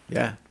 Yeah,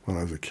 yeah. When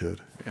I was a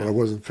kid. Yeah. But I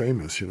wasn't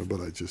famous, you know,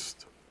 but I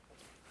just,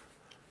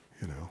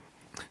 you know.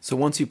 So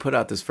once you put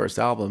out this first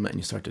album and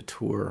you start to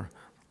tour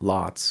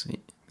lots.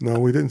 No,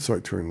 we didn't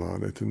start touring a lot.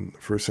 The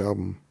first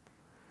album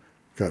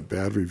got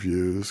bad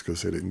reviews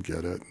because they didn't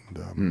get it.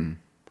 And,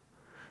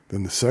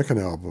 then the second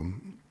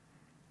album,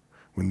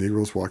 When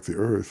Negroes Walk the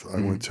Earth,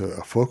 I went to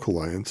a folk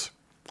alliance.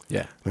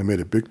 Yeah. And I made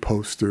a big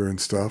poster and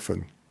stuff.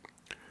 And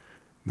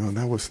no,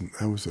 that was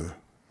a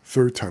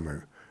third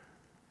time.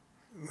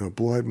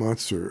 Blue Eyed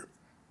Monster.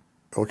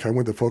 Okay, I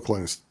went to folk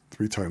alliance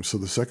 3 times. So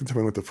the second time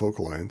I went to folk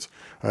alliance,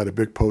 I had a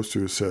big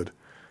poster that said,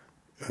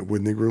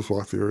 When Negroes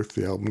Walk the Earth,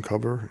 the album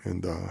cover.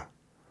 And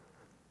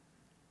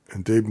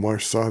Dave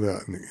Marsh saw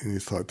that and he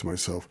thought to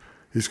myself,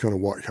 he's going to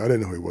walk. I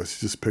didn't know who he was.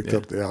 He just picked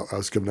up I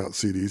was giving out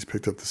CDs,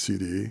 picked up the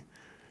CD.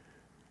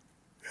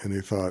 And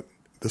he thought,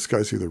 this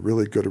guy's either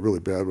really good or really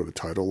bad with a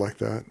title like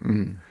that.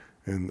 Mm.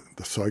 And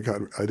so I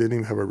didn't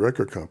even have a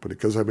record company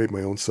because I made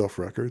my own self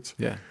records.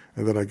 Yeah.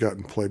 And then I got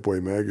in Playboy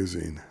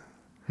magazine,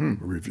 a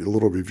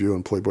little review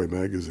in Playboy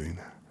magazine.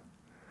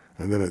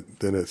 And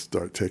then it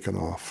started taking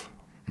off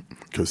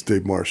because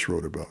Dave Marsh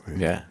wrote about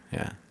me. Yeah,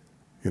 yeah.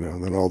 You know,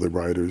 and then all the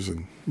writers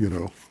and, you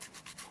know.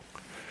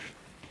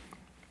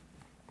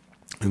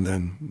 And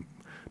then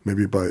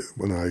maybe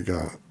when I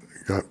got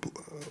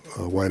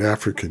White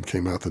African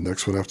came out, the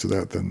next one after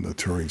that, then the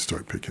touring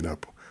started picking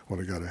up when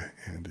I got a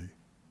handy.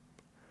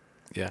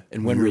 Yeah,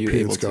 and when were you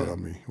able to? Got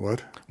on me.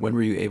 What? When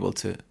were you able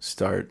to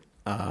start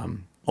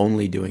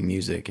only doing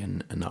music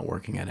and not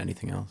working at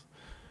anything else?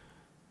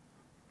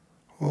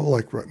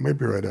 Well,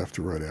 maybe right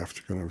after when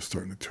I was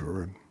starting to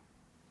tour,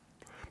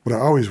 but I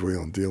always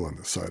wheel and deal on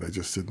the side. I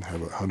just didn't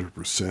have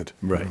 100%.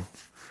 Right. Know?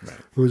 Right.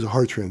 It was a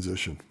hard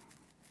transition,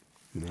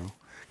 you know,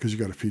 because you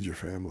got to feed your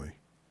family.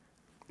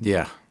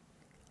 Yeah.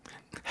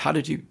 How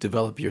did you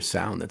develop your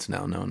sound that's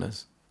now known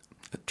as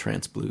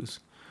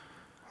trance-blues?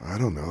 I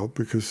don't know,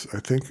 because I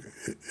think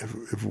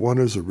if one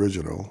is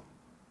original,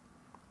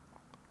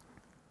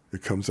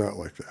 it comes out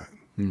like that.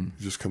 It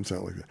just comes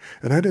out like that.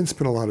 And I didn't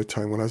spend a lot of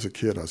time, when I was a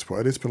kid, I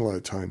didn't spend a lot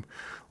of time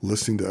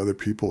listening to other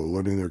people or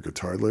learning their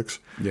guitar licks.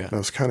 Yeah. And I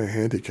was kind of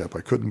handicapped.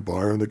 I couldn't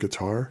bar on the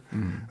guitar.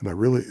 And I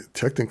really,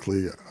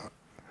 technically,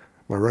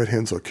 my right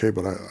hand's okay,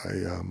 but I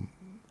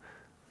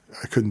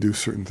couldn't do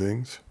certain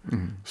things.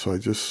 So I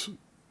just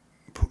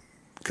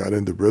got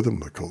into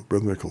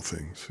rhythmical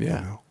things. Yeah.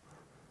 You know?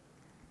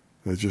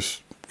 And it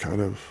just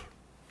kind of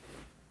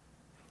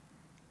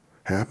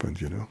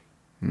happened, you know.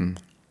 I'm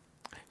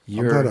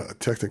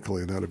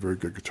technically not a very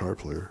good guitar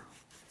player.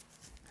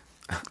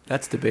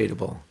 That's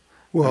debatable.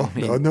 Well,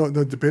 no,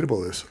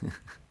 debatable is.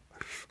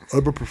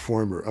 I'm a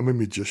performer. I'm a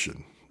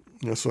musician.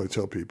 That's what I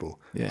tell people.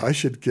 Yeah. I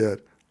should get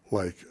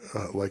like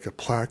a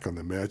plaque on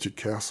the Magic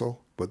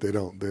Castle,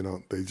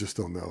 but they just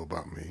don't know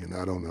about me, and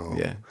I don't know.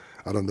 Yeah.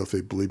 I don't know if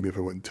they believe me if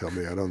I wouldn't tell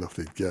me. I don't know if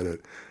they get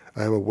it.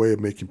 I have a way of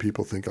making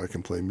people think I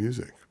can play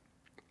music.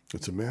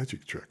 It's a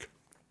magic trick.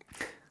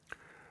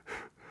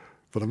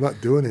 But I'm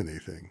not doing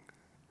anything.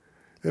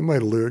 And my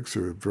lyrics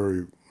are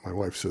very, my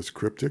wife says,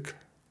 cryptic,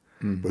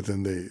 but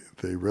then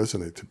they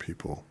resonate to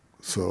people.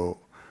 So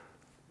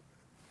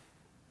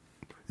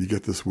you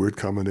get this weird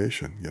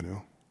combination, you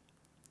know?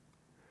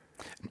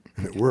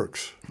 And it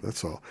works,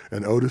 that's all.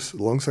 And Otis, as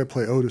long as I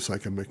play Otis, I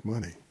can make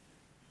money.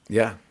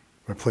 Yeah.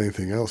 If I play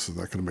anything else, it's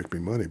not going to make me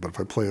money. But if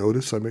I play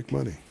Otis, I make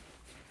money.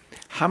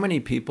 How many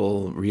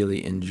people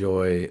really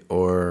enjoy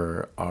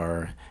or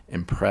are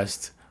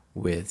impressed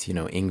with, you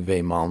know,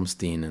 Yngwie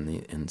Malmsteen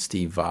and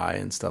Steve Vai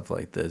and stuff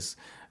like this,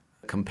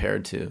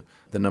 compared to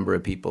the number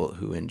of people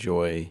who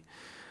enjoy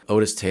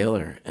Otis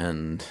Taylor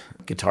and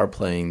guitar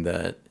playing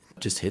that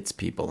just hits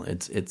people?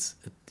 It's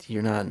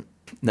you're not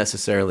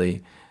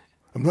necessarily.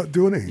 I'm not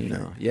doing anything. You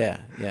know,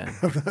 yeah.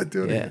 I'm not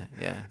doing anything.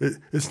 Yeah.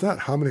 It's not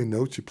how many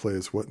notes you play,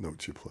 it's what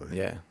notes you play.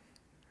 Yeah.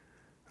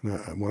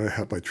 And when I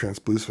have my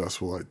trance-blues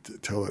festival, I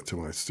tell that to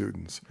my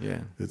students.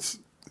 Yeah. It's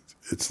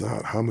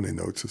not how many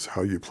notes, it's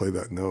how you play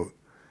that note,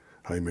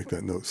 how you make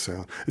that note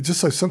sound. It's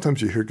just like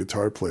sometimes you hear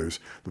guitar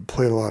players that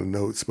play a lot of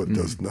notes, but it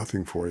does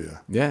nothing for you.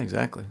 Yeah,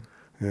 exactly.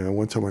 Yeah,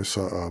 one time I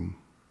saw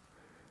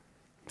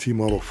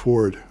T-Model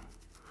Ford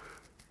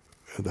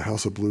at the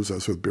House of Blues. I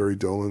was with Barry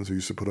Dolan, who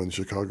used to put on the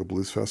Chicago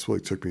Blues Festival.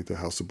 He took me to the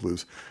House of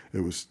Blues.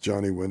 It was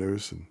Johnny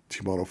Winters and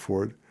T-Model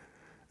Ford.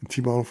 And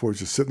T-Model Ford was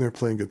just sitting there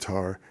playing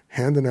guitar,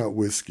 handing out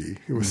whiskey.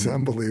 It was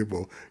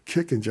unbelievable,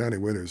 kicking Johnny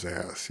Winters'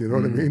 ass. You know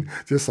what I mean?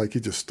 Just like he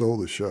just stole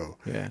the show.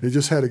 Yeah. He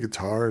just had a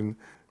guitar, and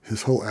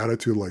his whole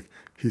attitude, like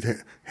he'd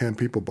hand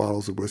people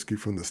bottles of whiskey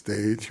from the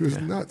stage. He was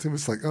nuts. It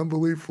was like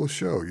unbelievable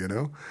show, you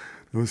know?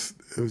 It was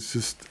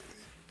just,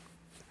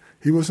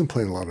 he wasn't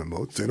playing a lot of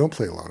notes. They don't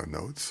play a lot of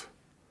notes.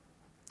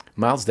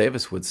 Miles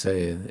Davis would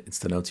say it's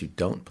the notes you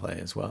don't play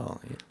as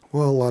well.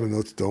 Well, a lot of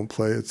notes don't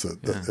play. It's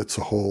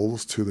the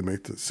holes too that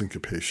make the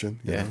syncopation.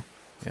 You know?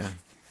 Yeah.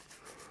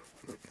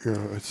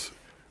 It's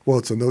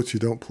the notes you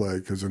don't play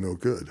because they're no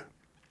good.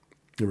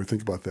 You ever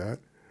think about that?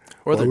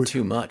 Or they're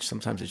too much.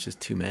 Sometimes it's just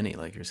too many,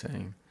 like you're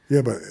saying.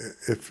 Yeah, but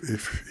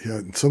if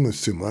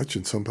sometimes too much,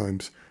 and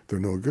sometimes they're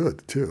no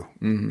good too.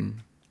 Mm-hmm.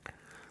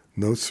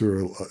 Notes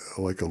are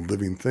like a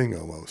living thing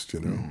almost.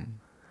 You know,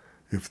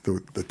 if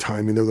the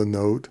timing of the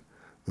note,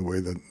 the way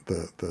the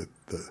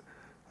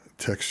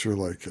texture,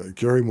 like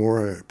Gary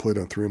Moore, I played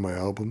on 3 of my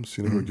albums.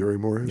 You know who Gary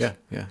Moore is?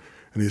 Yeah.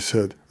 And he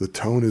said, the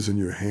tone is in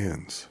your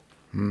hands.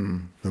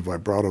 The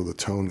vibrato, the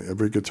tone,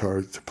 every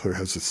guitar player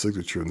has a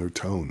signature in their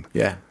tone.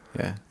 Yeah.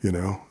 You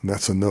know, and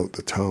that's a note,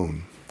 the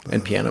tone.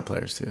 And piano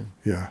players too.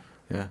 Yeah.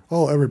 Yeah.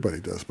 Oh,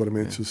 everybody does. But I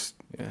mean, it's just,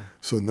 Yeah.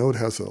 So a note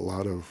has a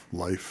lot of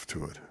life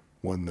to it,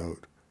 one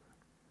note.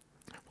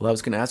 Well, I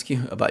was going to ask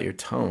you about your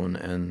tone,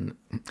 and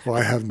Well,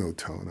 I have no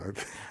tone.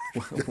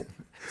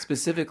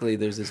 specifically,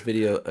 there's this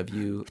video of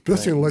you.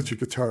 Especially an electric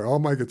guitar. All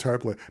my guitar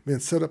players, man,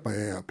 set up my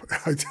amp.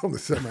 I tell them to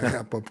set my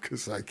amp up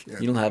because I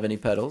can't. You don't have any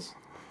pedals?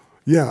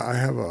 Yeah, I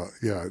have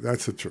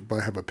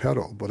I have a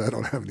pedal, but I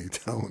don't have any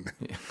tone.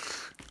 Yeah.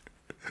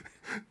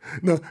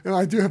 No,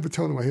 I do have a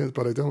tone in my hands,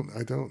 but I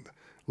don't,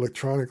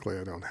 electronically,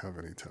 I don't have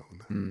any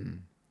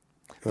tone.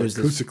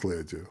 Acoustically,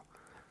 I do.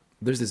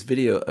 There's this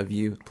video of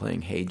you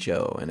playing Hey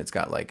Joe, and it's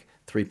got like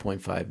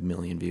 3.5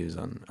 million views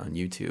on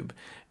YouTube.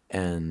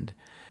 And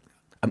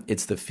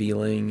it's the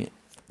feeling,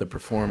 the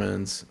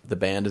performance, the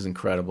band is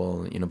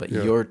incredible, you know, but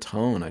your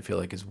tone, I feel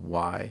like, is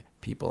why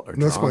people are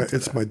drawn to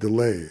It's my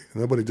delay.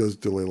 Nobody does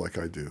delay like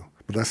I do.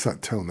 But that's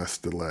not tone, that's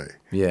delay.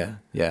 Yeah.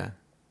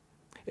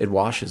 It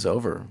washes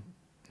over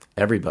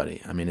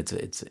everybody. I mean, it's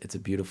a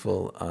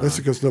beautiful... that's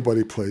because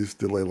nobody plays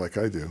delay like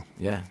I do.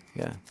 Yeah.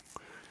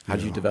 How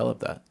did you develop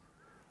that?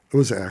 It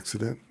was an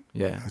accident.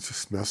 Yeah. I was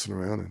just messing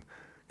around.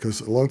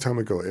 Because a long time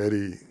ago,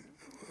 Eddie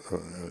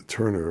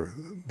Turner,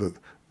 the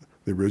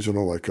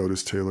original like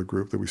Otis Taylor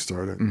group that we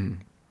started,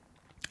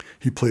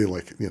 he played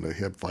like, you know,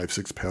 he had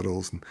 5-6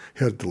 pedals, and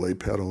he had a delay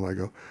pedal. And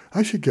I go,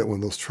 I should get one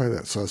of those, try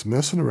that. So I was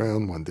messing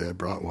around one day, I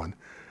brought one,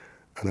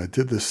 and I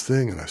did this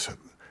thing, and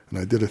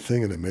I did a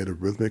thing, and it made a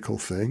rhythmical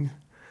thing.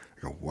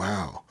 I go,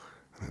 wow.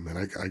 And I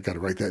mean, I got to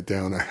write that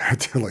down. I had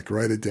to like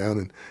write it down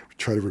and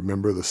try to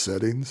remember the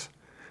settings.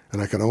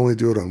 And I can only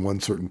do it on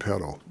one certain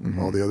pedal.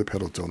 All the other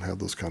pedals don't have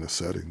those kind of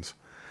settings.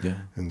 Yeah.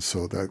 And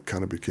so that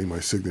kind of became my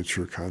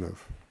signature kind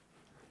of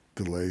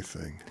delay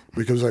thing.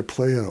 Because I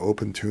play in an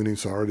open tuning,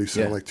 so I already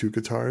sound like 2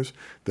 guitars.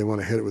 Then when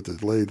I hit it with the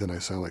delay, then I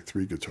sound like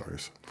 3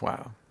 guitars.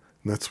 Wow.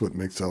 And that's what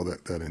makes all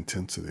that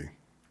intensity.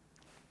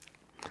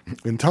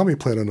 And Tommy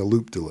played on a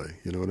loop delay,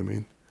 you know what I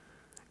mean?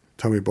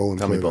 Tommy Bolin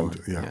played on,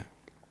 yeah.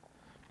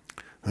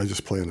 I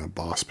just play on a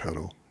Boss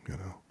pedal, you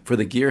know. For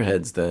the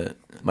gearheads that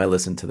might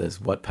listen to this,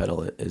 what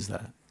pedal is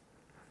that?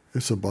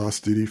 It's a Boss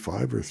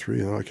DD5 or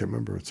 3. I can't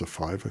remember. It's a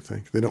 5, I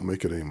think. They don't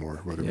make it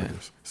anymore, whatever it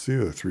is. It's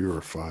either a 3 or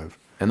a 5.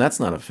 And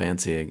that's not a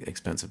fancy,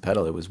 expensive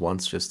pedal. It was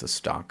once just a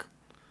stock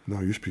No,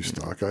 it used to be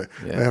stock. I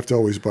have to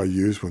always buy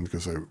used ones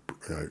because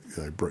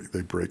they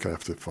break. I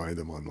have to find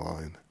them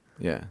online.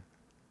 Yeah.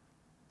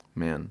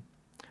 Man.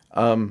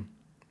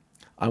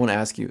 I want to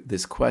ask you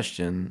this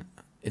question.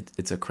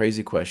 It's a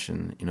crazy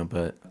question,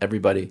 but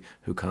everybody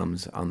who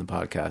comes on the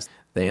podcast,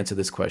 they answer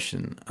this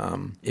question.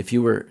 If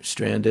you were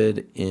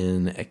stranded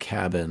in a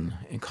cabin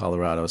in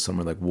Colorado,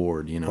 somewhere like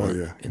Ward, in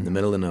the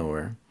middle of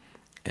nowhere,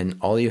 and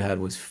all you had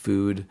was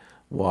food,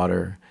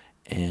 water,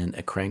 and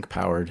a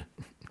crank-powered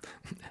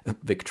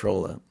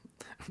Victrola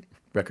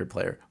record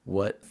player,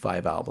 what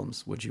 5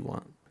 albums would you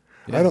want?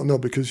 Yeah. I don't know,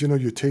 because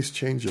your tastes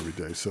change every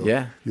day. So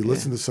you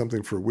listen to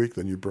something for a week,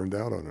 then you burned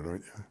out on it,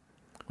 aren't you?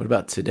 What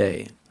about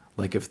today?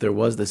 Like if there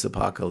was this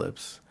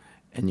apocalypse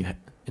and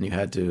you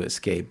had to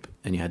escape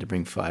and you had to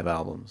bring 5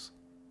 albums,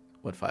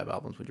 what 5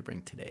 albums would you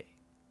bring today?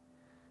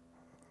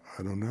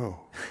 I don't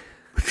know.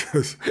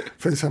 Because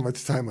depends how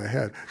much time I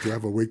had. Do I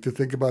have a week to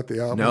think about the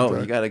album? No,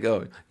 you got to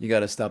go. You got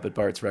to stop at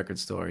Bart's record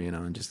store,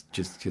 and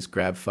just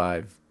grab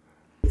 5.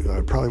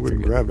 I probably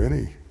wouldn't grab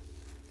any.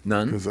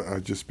 None? Because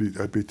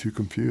I'd be too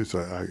confused.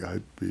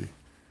 I'd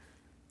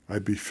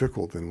be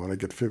fickle. Then when I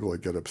get fickle, I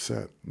get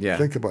upset. Yeah.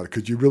 Think about it.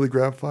 Could you really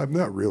grab 5?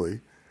 Not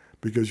really,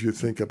 because you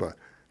think about,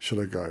 should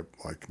I go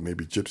like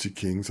maybe Gypsy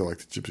Kings? I like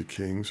the Gypsy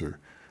Kings, or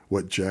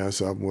what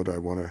jazz album would I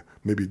want to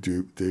maybe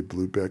do? Dave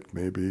Brubeck,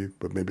 maybe,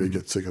 but maybe I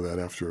get sick of that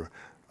after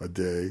a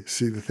day.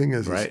 See, the thing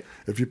is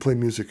if you play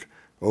music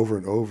over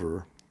and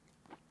over,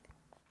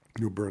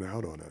 you'll burn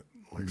out on it,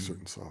 like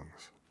certain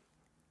songs.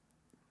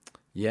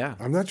 Yeah.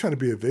 I'm not trying to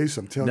be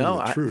evasive. I'm telling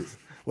you the truth.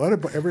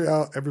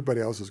 Everybody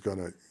else is going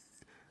to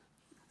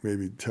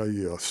maybe tell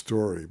you a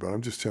story, but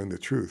I'm just telling the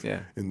truth.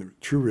 Yeah. In the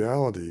true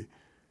reality,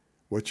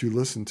 what you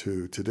listen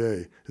to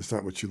today is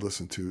not what you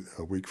listen to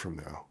a week from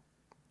now.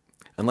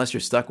 Unless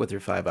you're stuck with your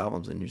 5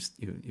 albums and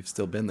you've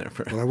still been there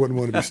for. Well, I wouldn't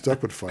want to be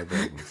stuck with 5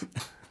 albums.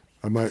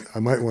 I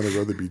might want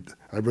to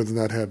I'd rather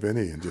not have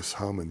any and just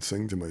hum and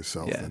sing to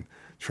myself and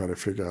try to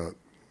figure out.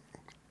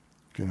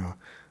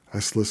 I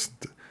just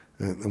listened.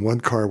 In one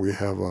car we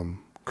have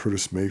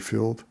Curtis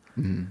Mayfield,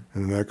 and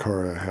in that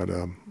car I had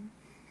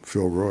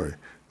Phil Roy.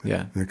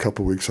 Yeah. In a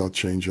couple of weeks I'll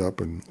change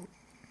up and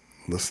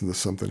listen to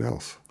something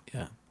else.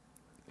 Yeah.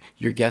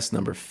 You're guest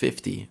number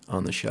 50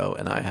 on the show,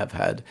 and I have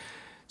had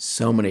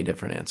so many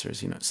different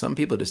answers. Some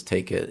people just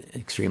take it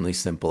extremely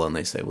simple and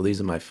they say, well, these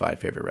are my 5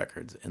 favorite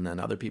records. And then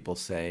other people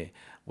say,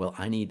 well,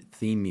 I need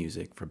theme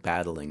music for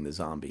battling the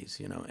zombies,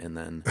 and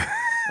then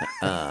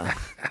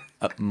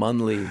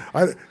Munley.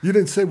 You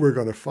didn't say we're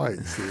going to fight.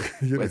 See?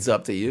 It's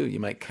up to you. You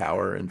might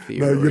cower in fear.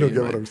 No, you don't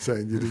get what I'm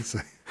saying. You didn't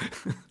say.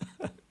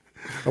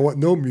 I want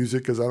no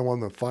music because I don't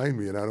want them to find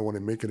me and I don't want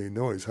to make any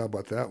noise. How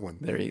about that one?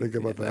 Think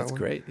about that one? That's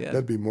great, yeah.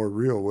 That'd be more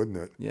real, wouldn't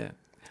it? Yeah.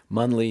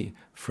 Munley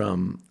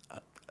from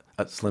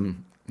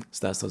Slim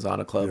Stasto's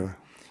Auto Club,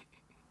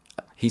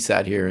 he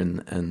sat here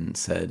and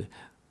said,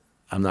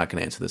 I'm not going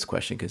to answer this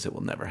question because it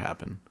will never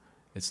happen.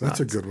 That's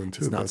a good one,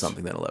 too. It's not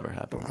something that'll ever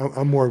happen.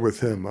 I'm more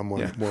with him. I'm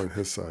more on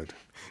his side.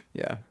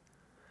 Yeah.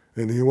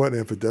 And you know what?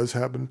 If it does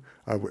happen,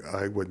 I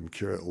wouldn't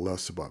care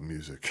less about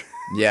music.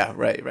 Yeah,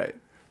 right.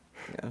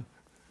 Yeah.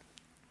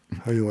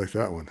 How do you like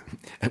that one?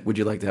 Would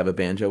you like to have a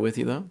banjo with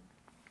you, though?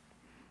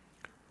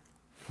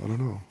 I don't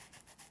know.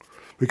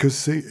 Because,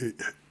 see,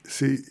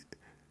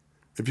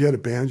 if you had a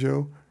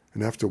banjo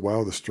and after a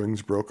while the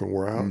strings broke and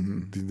wore out,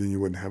 then you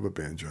wouldn't have a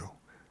banjo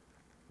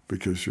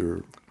because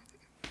you're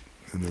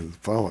in the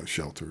fallout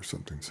shelter or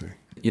something, see?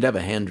 You'd have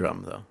a hand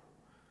drum, though,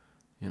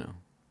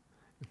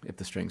 if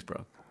the strings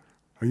broke.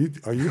 Are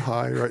you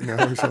high right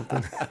now or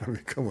something? I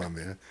mean, come on,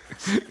 man.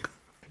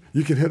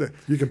 You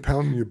can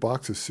pound in your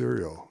box of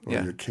cereal or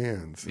your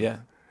cans. Yeah.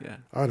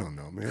 I don't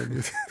know,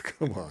 man.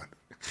 Come on.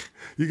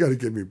 You got to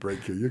give me a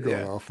break here. You're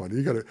going off on it.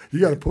 You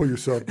got to pull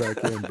yourself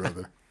back in,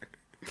 brother.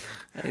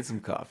 I need some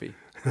coffee.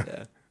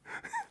 Yeah.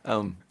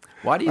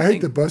 Why do you I think...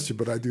 hate to bust you,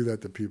 but I do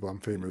that to people. I'm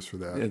famous for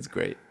that. It's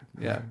great.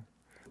 Yeah.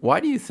 Why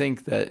do you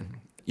think that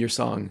your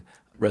song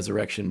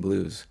Resurrection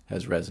Blues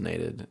has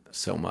resonated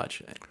so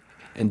much?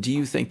 And do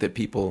you think that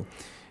people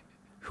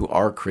who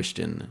are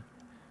Christian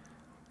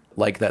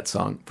like that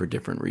song for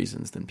different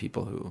reasons than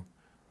people who...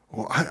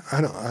 Well,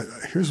 I don't.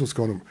 Here's what's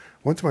going on.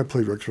 One time I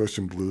played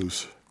Resurrection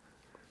Blues.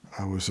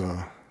 I was,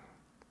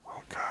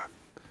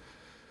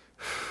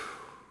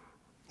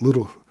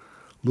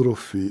 Little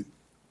Feet,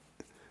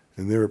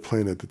 and they were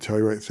playing at the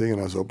Telluride thing, and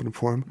I was opening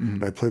for them,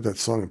 and I played that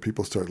song, and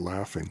people started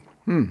laughing.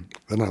 Then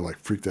I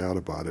freaked out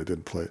about it,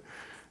 didn't play it.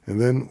 And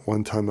then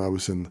one time I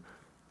was in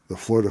the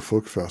Florida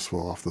Folk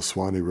Festival off the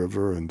Swanee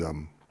River, and it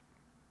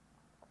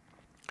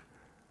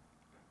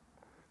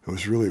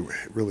was really,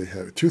 really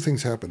heavy. 2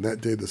 things happened that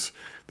day. This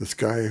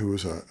guy who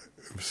was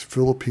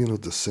Filipino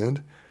descent,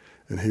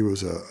 and he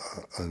was a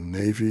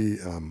Navy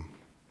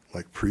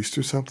priest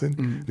or something.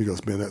 And he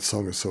goes, man, that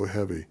song is so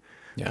heavy.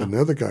 Yeah.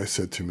 Another guy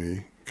said to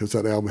me, because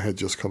that album had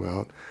just come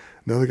out,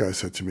 another guy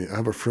said to me, I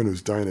have a friend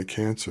who's dying of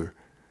cancer.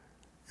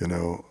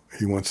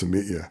 He wants to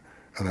meet you.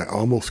 And I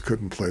almost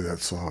couldn't play that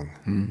song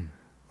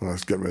when I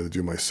was getting ready to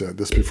do my set.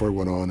 This before I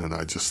went on, and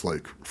I just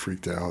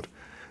freaked out.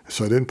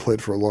 So I didn't play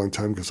it for a long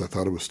time because I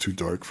thought it was too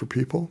dark for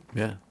people.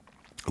 Yeah.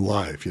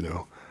 Live, you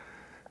know.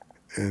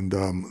 And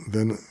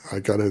then I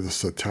got into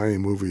this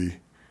Italian movie.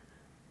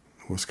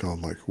 What's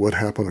called like What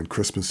Happened on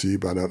Christmas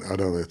Eve? I don't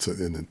know. It's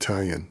in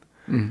Italian.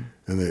 Mm-hmm.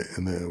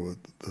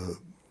 And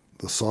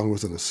the song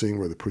was in a scene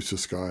where they pushed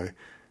this guy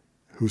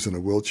who's in a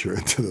wheelchair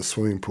into the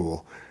swimming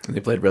pool. And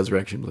they played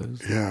Resurrection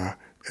Blues. Yeah.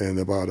 And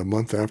about a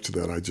month after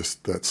that,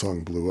 that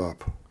song blew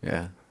up.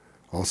 Yeah.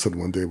 All of a sudden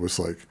one day it was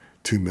like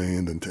 2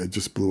 million and it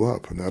just blew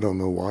up. And I don't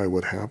know why,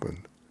 what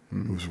happened.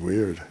 It was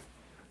weird.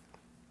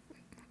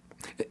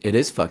 It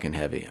is fucking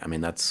heavy. I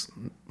mean, that's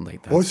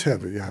like that. Oh, it's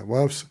heavy, yeah.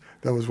 Well,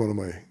 that was one of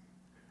my,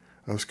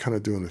 I was kind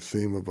of doing a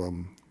theme of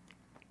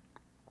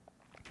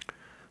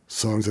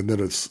songs. And then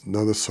it's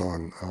another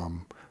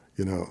song,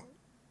 you know,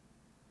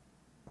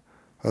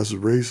 I was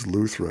raised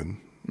Lutheran,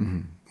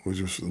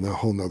 which was a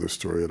whole nother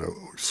story at a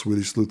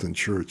Swedish Lutheran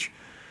church.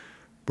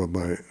 But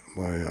my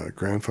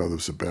grandfather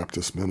was a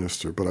Baptist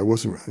minister, but I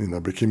wasn't, you know, I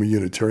became a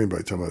Unitarian by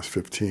the time I was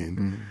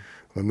 15.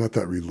 I'm not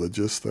that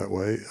religious that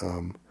way,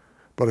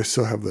 but I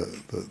still have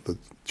the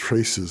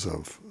traces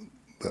of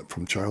that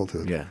from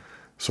childhood. Yeah.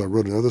 So I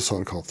wrote another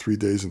song called 3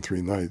 Days and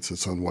 3 Nights.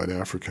 It's on White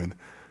African.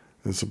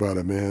 And it's about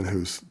a man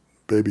whose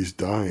baby's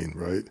dying,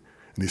 right?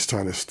 And he's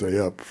trying to stay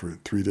up for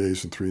 3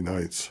 days and 3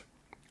 nights.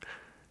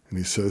 And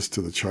he says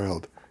to the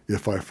child,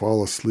 if I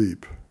fall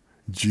asleep,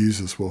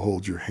 Jesus will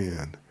hold your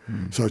hand.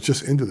 So it's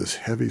just into this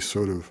heavy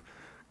sort of,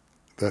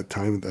 that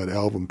time, that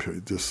album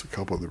period, just a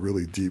couple of the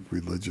really deep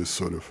religious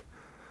sort of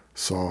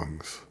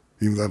songs,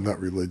 even though I'm not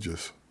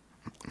religious.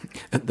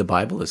 The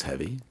Bible is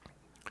heavy.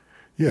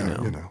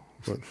 Yeah, you know.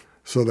 But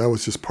so that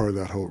was just part of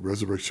that whole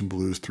Resurrection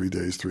Blues, 3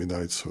 Days, 3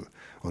 Nights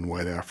on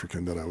White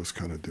African that I was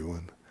kind of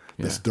doing.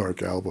 Yeah. This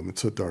dark album.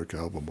 It's a dark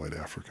album, White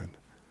African.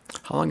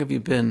 How long have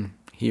you been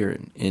here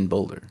in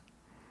Boulder?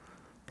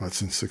 About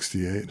since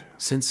 68.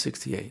 Since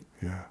 68.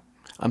 Yeah.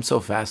 I'm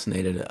so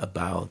fascinated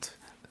about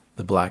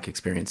the Black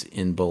experience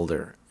in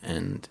Boulder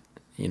and,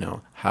 you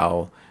know,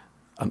 how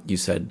you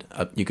said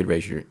you could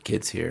raise your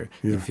kids here,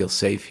 you feel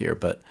safe here,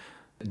 but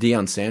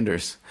Deion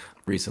Sanders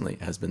recently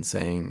has been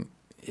saying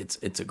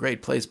it's a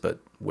great place, but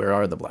where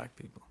are the Black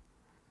people?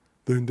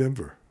 They're in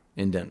Denver.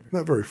 In Denver.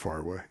 Not very far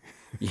away.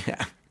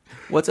 Yeah.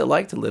 What's it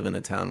like to live in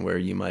a town where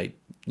you might,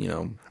 you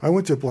know... I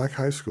went to Black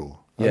high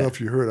school. I don't know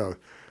if you heard,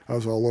 I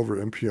was all over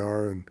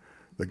NPR and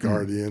The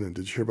Guardian, and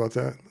did you hear about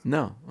that?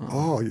 No.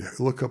 Oh, yeah.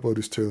 Look up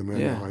Otis Taylor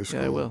Manual High School.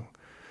 Yeah, I will.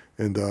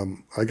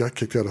 And I got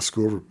kicked out of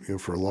school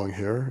for long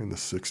hair in the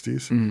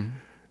 60s.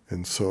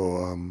 And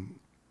so,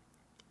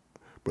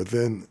 but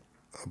then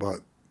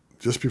about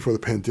just before the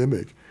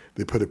pandemic,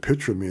 they put a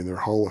picture of me in their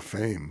Hall of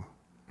Fame,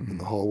 in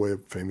the hallway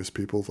of famous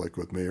people, like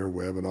with Mayor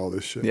Webb and all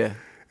this shit. Yeah.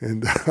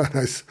 And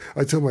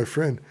I told my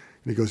friend,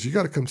 and he goes, you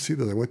got to come see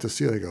this. I went to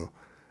see it. I go,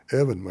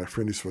 Evan, my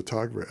friend, he's a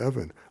photographer,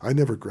 Evan, I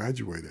never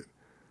graduated.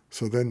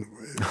 So then,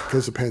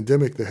 because of the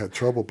pandemic, they had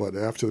trouble. But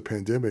after the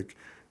pandemic,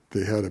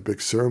 they had a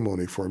big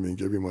ceremony for me and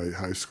gave me my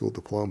high school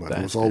diploma. That's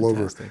it was all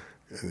fantastic.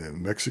 Over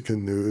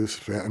Mexican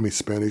news,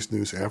 Spanish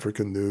news,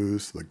 African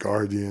news, The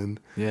Guardian,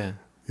 Yeah.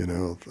 you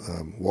know,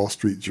 Wall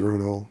Street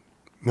Journal.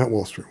 Not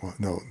Wall Street,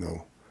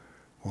 no.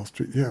 Wall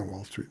Street, yeah,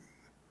 Wall Street.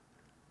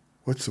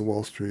 What's the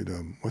Wall Street,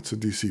 what's the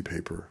D.C.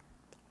 paper?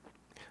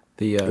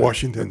 The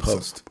Washington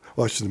Post.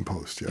 Washington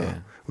Post, yeah.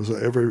 It was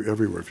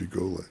everywhere if you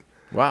Google it.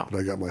 Wow. But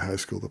I got my high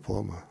school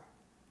diploma.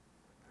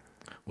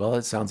 Well,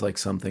 it sounds like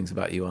some things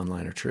about you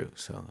online are true,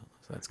 so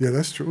that's good. Yeah,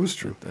 that's true. It was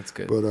true. That's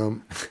good. But,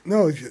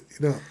 no, you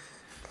know,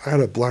 I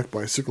had a black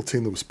bicycle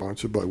team that was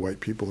sponsored by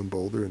white people in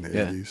Boulder in the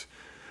 80s.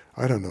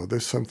 I don't know.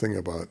 There's something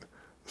about,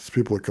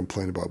 people that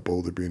complain about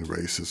Boulder being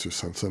racist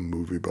or some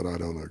movie, but I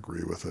don't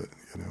agree with it,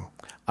 you know.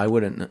 I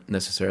wouldn't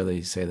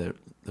necessarily say that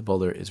the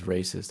Boulder is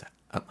racist.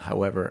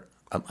 However,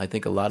 I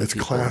think a lot of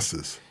people...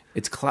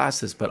 It's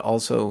classes, but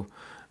also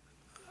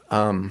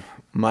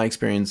my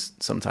experience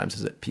sometimes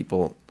is that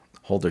people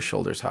hold their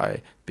shoulders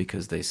high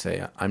because they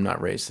say, I'm not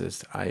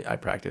racist. I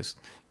practice,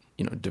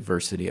 you know,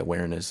 diversity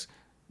awareness,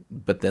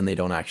 but then they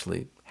don't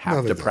actually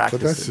have to practice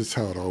it. But that's it. just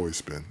how it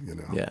always been, you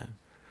know. Yeah.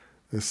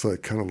 It's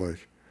like kind of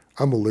like,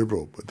 I'm a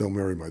liberal, but don't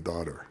marry my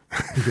daughter.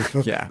 You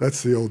know? Yeah.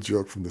 That's the old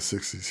joke from the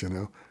 60s, you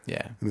know.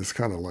 Yeah. And it's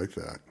kind of like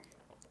that.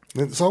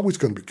 And it's always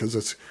going to be, because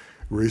it's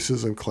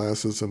racism,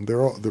 classism,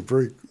 they're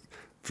very,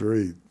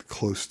 very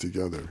close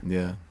together.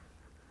 Yeah.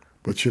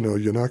 But, you know,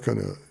 you're not going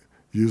to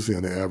usually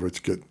on the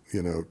average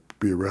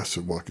be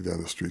arrested walking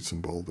down the streets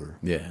in Boulder.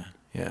 Yeah,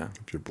 yeah.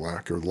 If you're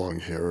black or long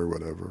hair or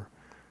whatever.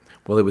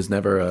 Well, it was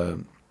never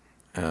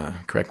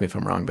correct me if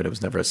I'm wrong, but it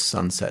was never a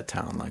sunset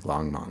town like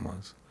Longmont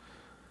was.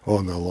 Oh,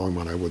 no,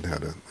 Longmont, I wouldn't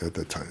have it at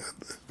that time.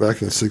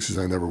 Back in the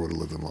 60s, I never would have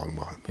lived in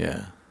Longmont.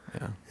 Yeah,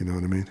 yeah. You know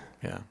what I mean?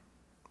 Yeah.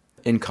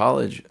 In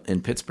college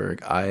in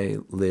Pittsburgh, I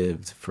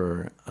lived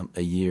for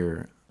a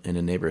year in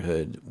a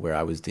neighborhood where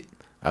I was the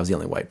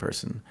only white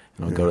person.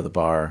 And I would go to the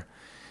bar,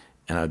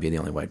 and I would be the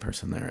only white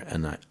person there.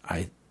 And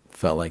I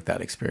felt like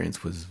that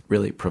experience was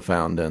really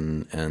profound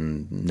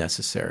and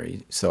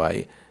necessary. So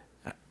I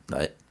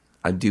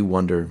do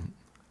wonder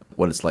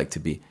what it's like to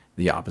be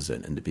the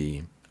opposite and to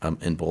be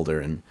in Boulder,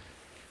 and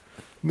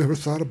Never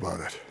thought about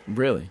it.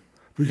 really,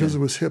 Because Yeah.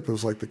 it was hip. It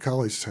was like the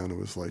college town. It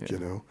was like,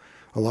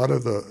 a lot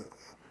of the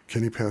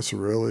Kenny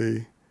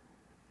Passarelli,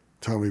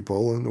 Tommy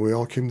Bolin, we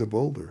all came to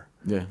Boulder.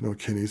 yeah,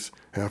 Kenny's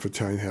half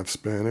Italian, half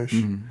Spanish.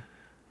 Mm-hmm.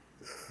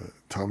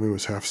 Tommy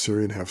was half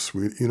Syrian, half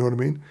Swedish. You know what I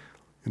mean?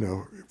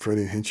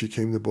 Freddie and Hinchy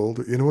came to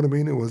Boulder. You know what I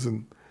mean? It was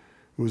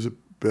a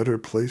better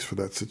place for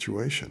that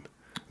situation.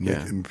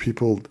 Yeah. And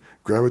people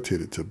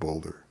gravitated to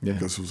Boulder Yeah.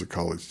 because it was a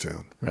college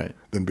town. right,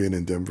 Than being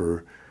in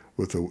Denver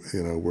with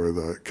where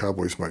the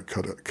cowboys might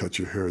cut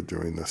your hair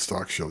during the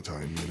stock show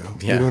time.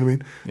 Yeah. You know what I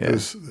mean? Yeah.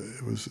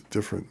 It was a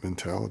different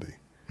mentality.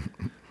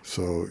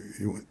 So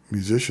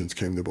musicians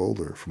came to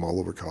Boulder from all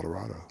over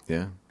Colorado.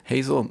 yeah.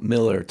 Hazel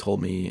Miller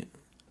told me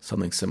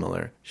something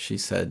similar. She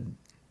said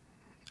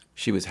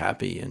she was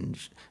happy and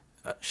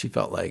she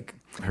felt like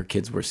her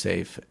kids were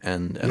safe,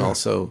 and Yeah.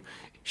 also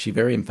she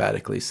very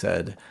emphatically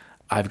said,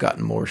 "I've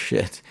gotten more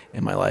shit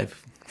in my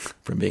life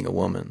from being a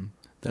woman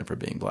than for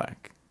being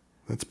black."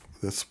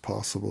 That's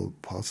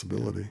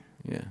possibility.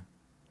 Yeah,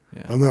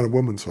 yeah. I'm not a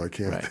woman, so I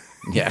can't. Right.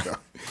 Yeah.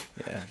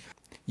 Yeah.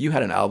 You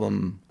had an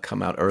album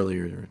come out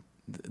earlier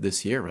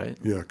this year, right?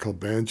 Yeah, called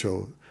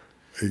Banjo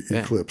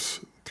Yeah. Eclipse. ...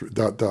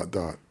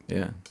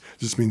 Yeah.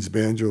 Just means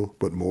banjo,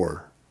 but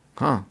more.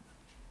 Huh.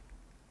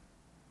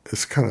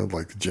 It's kind of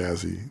like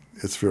jazzy.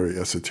 It's very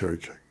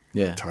esoteric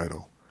Yeah.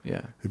 title.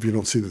 Yeah. If you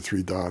don't see the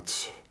 3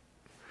 dots.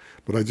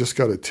 But I just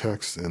got a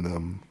text,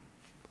 and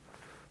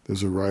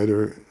there's a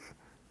writer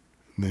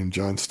named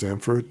John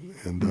Stanford,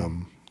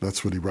 and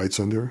that's what he writes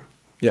under.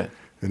 Yeah.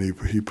 And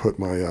he put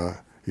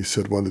he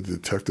said one of the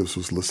detectives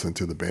was listening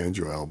to the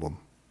banjo album.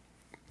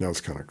 That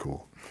was kind of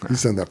cool.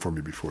 He's done that for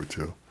me before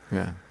too.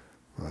 Yeah.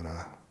 But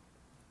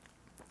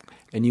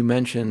And you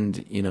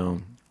mentioned,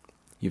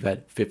 you've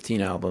had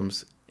 15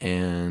 albums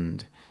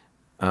and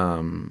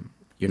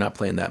you're not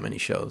playing that many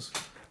shows.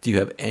 Do you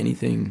have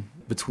anything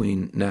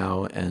between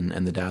now and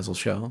the Dazzle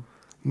show?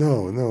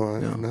 no,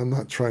 I'm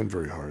not trying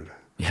very hard.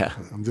 Yeah.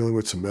 I'm dealing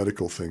with some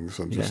medical things.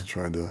 I'm just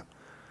trying to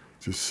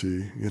just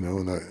see,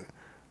 and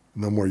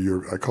no more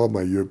Europe. I called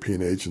my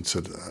European agent,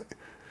 said,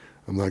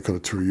 I'm not going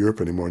to tour Europe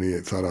anymore. And he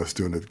thought I was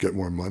doing it to get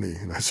more money.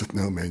 And I said,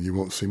 no, man, you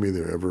won't see me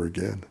there ever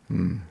again.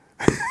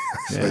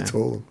 So I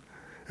told him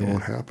it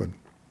won't happen.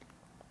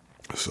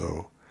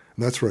 So,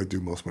 and that's where I do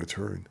most of my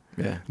touring.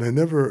 Yeah. And I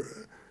never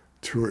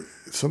tour.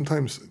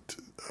 Sometimes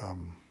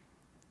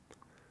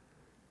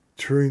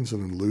touring's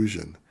an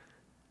illusion.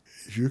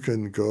 You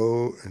can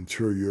go and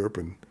tour Europe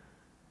and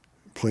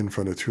play in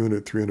front of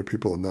 200, 300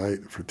 people a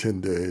night for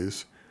 10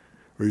 days,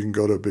 or you can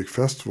go to a big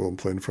festival and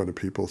play in front of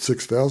people,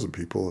 6,000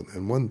 people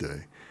in one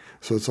day.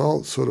 So it's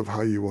all sort of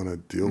how you want to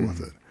deal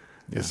with it.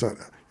 Yeah. It's not,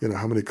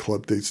 how many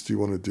club dates do you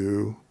want to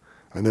do?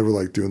 I never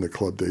liked doing the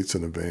club dates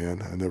in a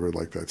van. I never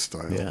liked that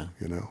style, Yeah.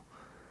 Yeah.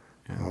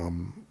 Yeah.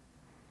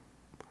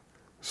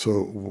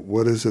 So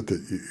what is it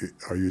that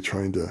are you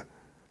trying to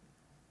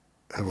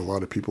have a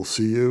lot of people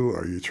see you?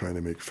 Are you trying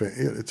to make fans?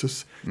 It's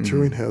just,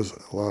 touring has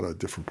a lot of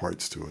different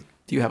parts to it.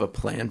 Do you have a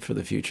plan for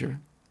the future?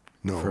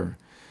 No. For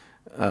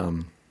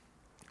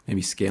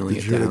maybe scaling Did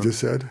it you hear down? what I just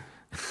said?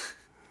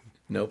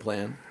 No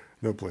plan?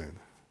 No plan.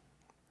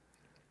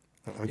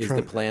 Is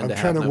the plan to I'm have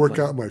trying to no work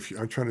plan? out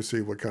I'm trying to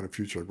see what kind of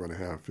future I'm going to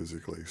have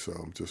physically. So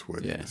I'm just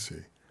waiting to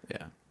see.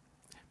 Yeah.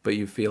 But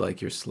you feel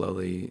like you're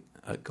slowly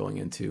going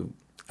into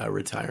a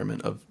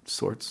retirement of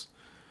sorts?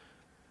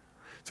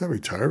 It's not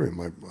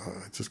retirement.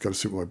 I just got to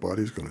see what my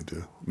body's going to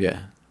do.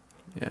 Yeah.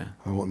 Yeah.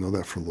 I won't know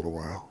that for a little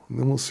while. And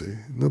then we'll see.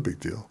 No big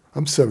deal.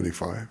 I'm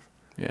 75,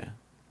 Yeah.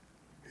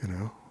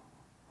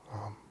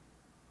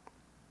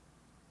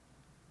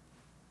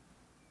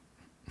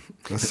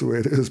 That's the way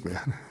it is,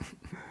 man.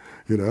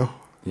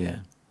 Yeah.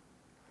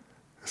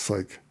 It's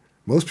like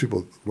most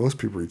people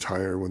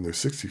retire when they're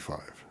 65.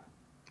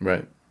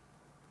 Right.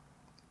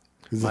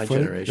 Isn't My it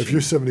funny? generation. If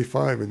you're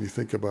 75 and you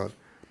think about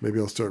maybe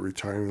I'll start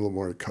retiring a little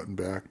more and cutting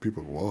back,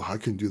 people go, well, how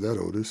can you do that,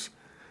 Otis?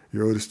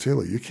 You're Otis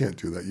Taylor. You can't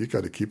do that. You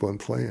got to keep on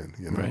playing.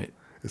 Right.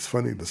 It's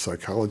funny, the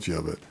psychology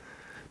of it.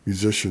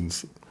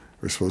 Musicians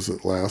are supposed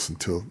to last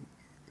until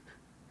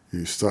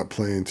you stop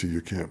playing until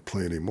you can't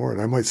play anymore.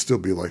 And I might still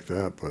be like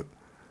that, but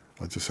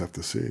I'll just have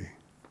to see.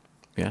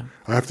 Yeah.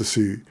 I have to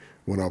see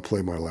when I'll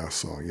play my last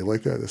song. You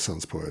like that? That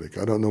sounds poetic.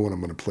 I don't know when I'm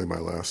going to play my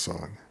last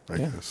song, I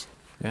guess.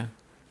 Yeah.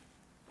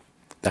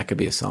 That could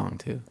be a song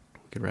too.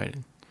 You could write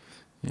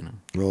it,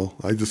 Well,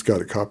 I just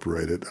got it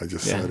copyrighted. I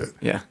just said it.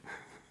 Yeah.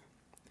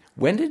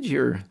 When did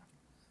your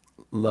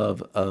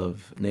love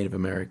of Native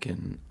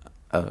American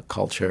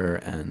culture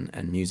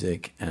and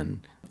music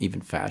and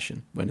even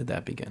fashion, when did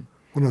that begin?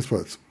 When I was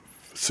about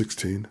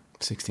 16.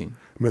 16.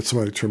 I met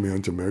somebody who turned me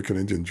on to American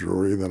Indian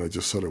jewelry, then I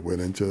just sort of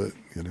went into it,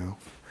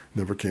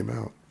 Never came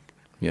out.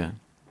 Yeah.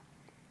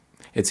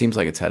 It seems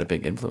like it's had a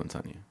big influence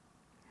on you.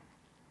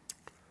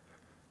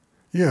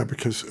 Yeah,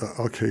 because,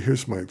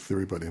 here's my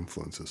theory about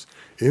influences.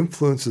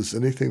 Influence is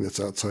anything that's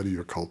outside of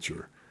your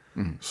culture.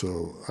 Mm-hmm.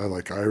 So I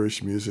like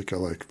Irish music, I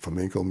like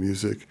flamenco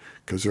music,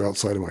 because they're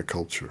outside of my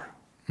culture.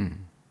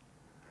 Mm-hmm.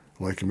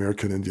 I like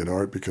American Indian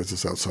art because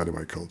it's outside of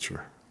my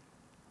culture.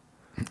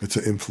 It's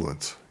an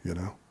influence, you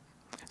know.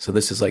 So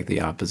this is like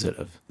the opposite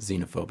of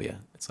xenophobia.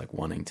 It's like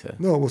wanting to.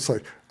 No, it's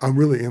like I'm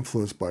really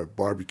influenced by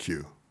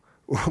barbecue.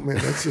 Well, man,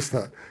 that's just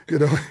not, you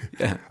know.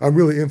 Yeah. I'm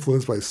really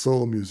influenced by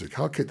soul music.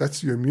 How can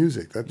that's your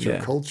music? That's your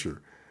Yeah.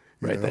 culture.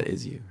 You Right, know? that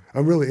is you.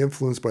 I'm really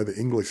influenced by the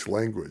English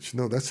language.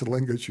 No, that's the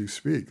language you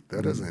speak.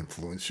 That doesn't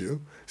influence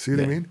you. See what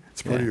I Yeah. mean?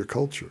 It's part Yeah. of your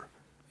culture.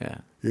 Yeah.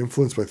 You're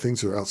influenced by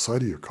things that are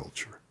outside of your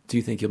culture. Do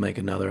you think you'll make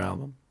another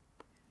album?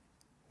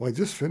 Well, I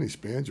just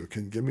finished banjo.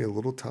 Can you give me a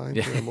little time?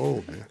 Yeah. I'm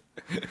old, man.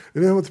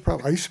 You know what's the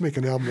problem? I used to make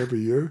an album every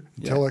year.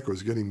 And Yeah. Telek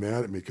was getting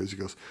mad at me because he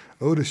goes,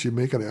 Otis, you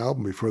make an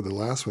album before the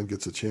last one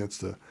gets a chance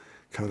to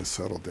kind of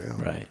settle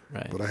down. Right,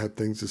 right. But I had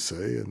things to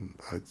say, and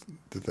I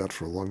did that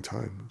for a long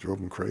time. It drove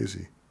him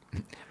crazy.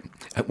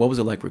 What was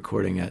it like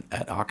recording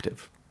at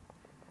Octave?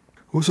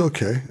 It was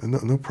okay.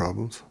 And no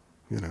problems,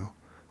 you know.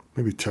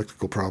 Maybe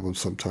technical problems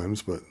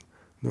sometimes, but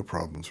no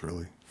problems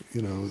really.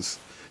 You know,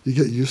 you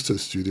get used to a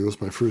studio. It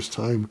was my first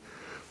time,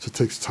 so it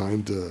takes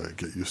time to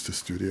get used to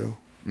studio.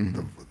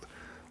 Mm-hmm.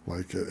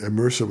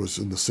 Immersive was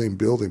in the same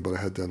building, but I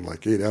had done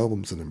like 8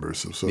 albums in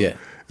Immersive. So Yeah.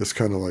 it's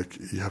kind of like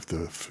you have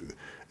to,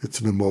 it's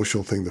an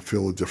emotional thing to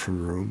fill a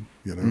different room,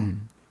 you know,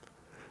 Mm-hmm.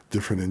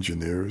 different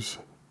engineers.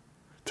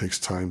 It takes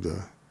time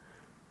to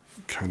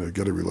kind of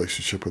get a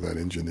relationship with that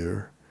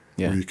engineer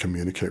Yeah. where you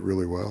communicate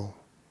really well.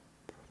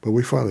 But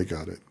we finally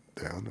got it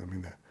down. I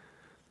mean,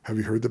 have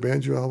you heard the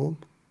banjo album?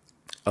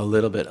 A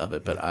little bit of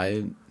it, but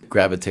I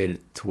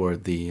gravitated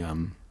toward the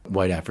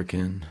White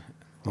African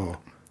Oh,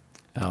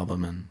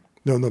 album, and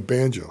no,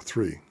 Banjo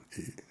 3,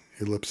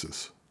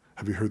 Ellipsis.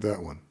 Have you heard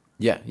that one?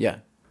 yeah.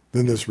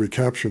 Then there's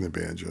Recapturing the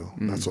Banjo.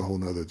 That's a whole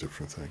nother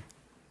different thing.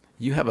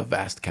 You have a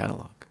vast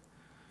catalog.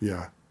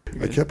 Yeah.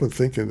 I kept on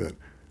thinking that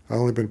I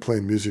only been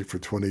playing music for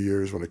 20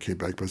 years when I came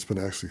back, but it's been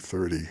actually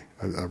 30.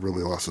 I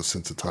really lost a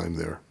sense of time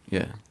there.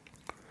 Yeah.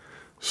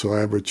 So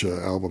I average an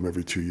album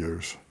every 2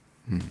 years.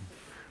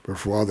 But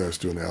for a while there, I was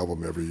doing an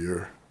album every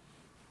year.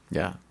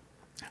 Yeah.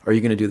 Are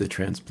you going to do the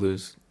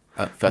trance-blues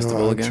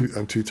festival again?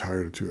 I'm too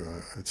tired.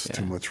 It's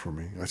too Yeah. much for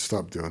me. I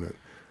stopped doing it.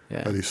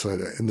 Yeah. I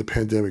decided, and the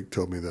pandemic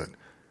told me that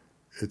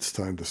it's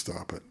time to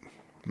stop it.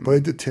 But I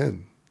did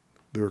 10.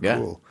 They were Yeah.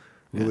 cool.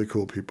 Really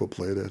cool people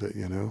played at it,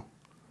 you know.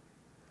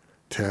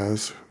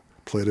 Taz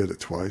played at it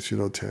twice. You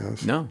know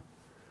Taz? No.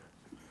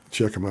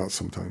 Check him out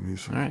sometime.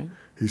 All right.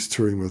 He's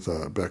touring with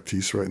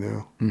Baptiste right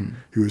now.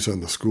 He was on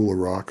the School of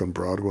Rock on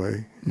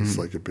Broadway. He's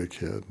like a big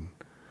hit. And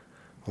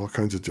all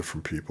kinds of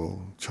different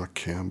people. Chuck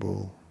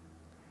Campbell,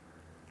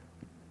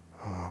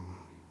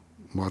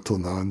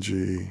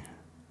 Matonanji.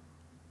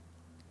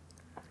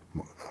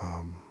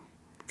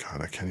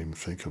 God, I can't even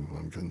think of them.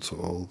 I'm getting so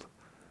old.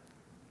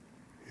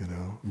 You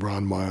know,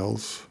 Ron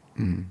Miles.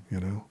 You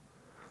know,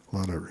 a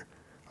lot of.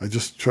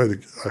 I've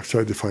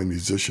tried to find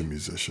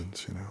musicians.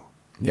 You know.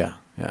 Yeah.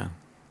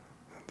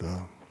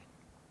 And,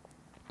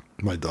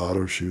 my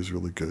daughter, she was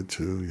really good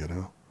too, you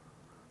know.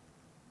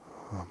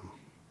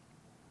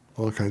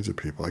 All kinds of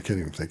people. I can't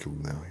even think of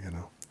them now, you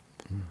know.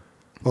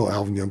 Oh,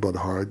 Alvin Youngblood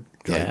Hard,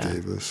 Guy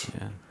Davis.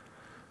 Yeah.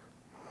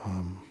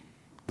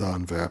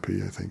 Don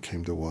Vappy, I think,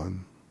 came to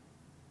one.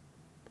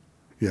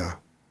 Yeah.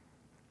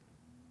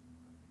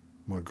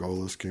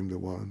 Margolis came to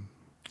one.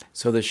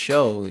 So the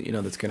show,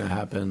 that's going to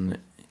happen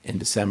in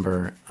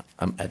December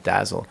at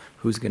Dazzle,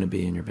 who's going to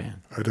be in your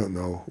band? I don't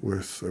know.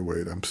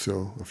 Wait, I'm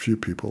still a few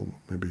people,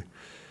 maybe.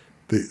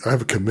 I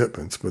have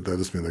commitments, but that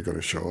doesn't mean they're going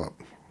to show up.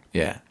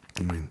 Yeah.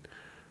 I mean,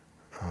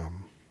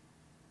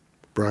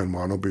 Brian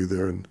Wan will be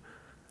there, and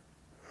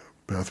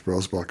Beth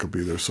Rosbach will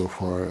be there so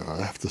far.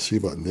 I have to see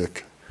about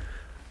Nick.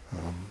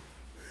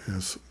 He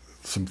has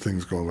some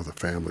things going with the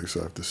family,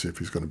 so I have to see if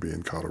he's going to be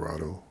in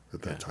Colorado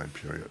at that time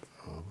period.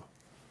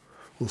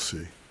 We'll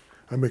see.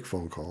 I make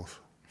phone calls.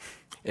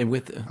 And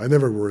I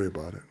never worry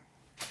about it.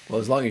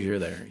 Well, as long as you're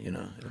there,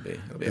 it'll be.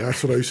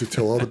 That's what I used to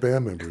tell all the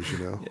band members.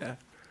 Yeah.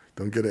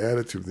 Don't get an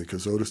attitude with me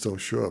because Otis don't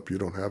show up. You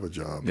don't have a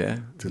job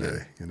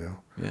today.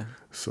 Yeah.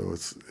 So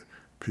it's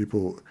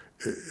people.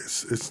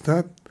 It's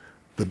not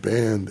the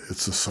band.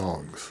 It's the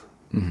songs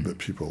that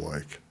people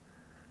like.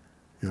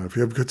 If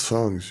you have good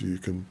songs, you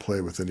can play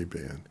with any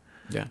band.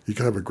 Yeah. You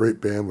can have a great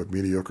band with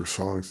mediocre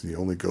songs, and you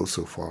only go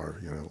so far.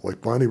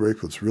 Like Bonnie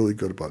Raitt was really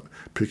good about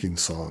picking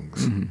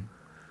songs.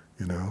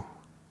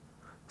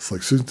 It's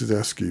like Susan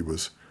Tedeschi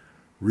was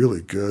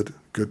really good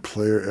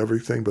player,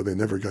 everything, but they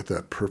never got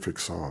that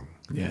perfect song.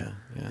 Yeah.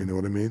 You know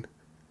what I mean?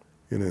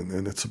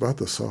 And it's about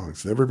the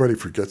songs. And everybody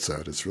forgets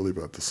that. It's really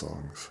about the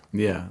songs.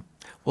 Yeah.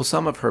 Well,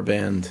 some of her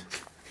band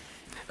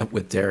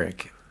with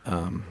Derek,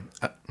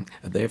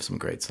 they have some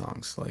great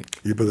songs.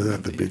 Yeah, but they're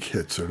not the big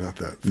hits. They're not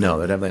that. No,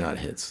 they're definitely not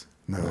hits.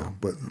 No.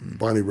 But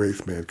Bonnie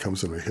Raitt, man,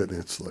 comes in a hit, and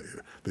it's like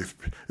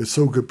it's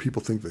so good.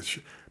 People think that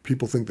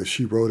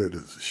she wrote it.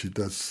 She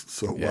does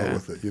so well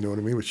with it. You know what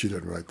I mean? But she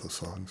didn't write those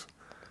songs.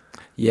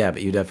 Yeah,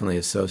 but you definitely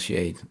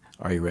associate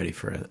 "Are You Ready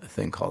for a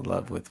Thing Called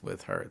Love"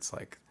 with her. It's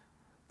like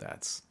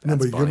that's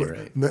Bonnie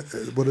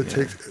Raitt. What it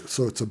takes.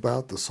 So it's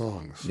about the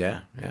songs.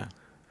 Yeah.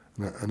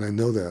 And I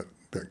know that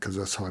because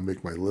that's how I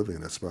make my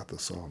living. It's about the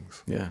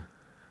songs. Yeah.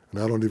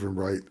 And I don't even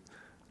write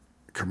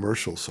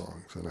commercial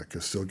songs, and I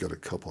can still get a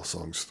couple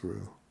songs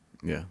through.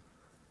 Yeah.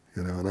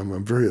 You know, and I'm a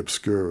very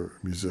obscure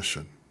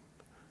musician.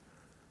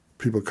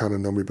 People kind of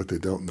know me, but they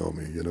don't know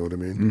me. You know what I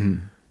mean? Mm-hmm.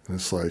 And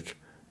it's like,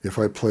 if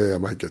I play, I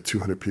might get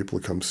 200 people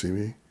to come see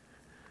me,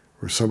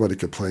 or somebody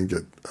could play and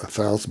get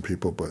 1,000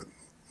 people, but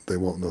they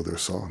won't know their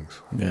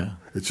songs. Yeah.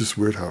 It's just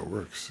weird how it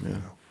works. Yeah. You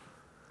know?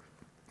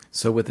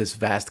 So with this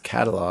vast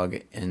catalog,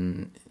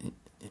 and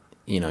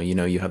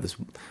you have this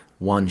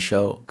one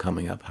show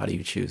coming up, how do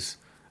you choose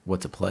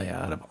what to play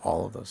out of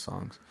all of those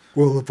songs?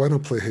 Well, if I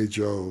don't play Hey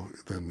Joe,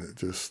 then it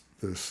just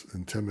there's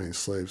Intimidating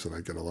Slaves, and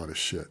I get a lot of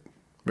shit.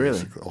 Really?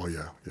 Basically. Oh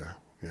yeah.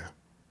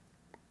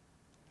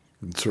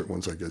 In certain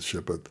ones I get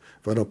shit, but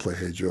if I don't play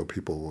Hey Joe,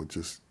 people will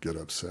just get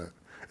upset.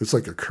 It's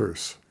like a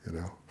curse, you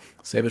know.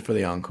 Save it for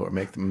the encore.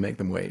 Make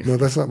them wait. No,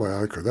 that's not my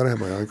encore. Then I have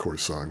my encore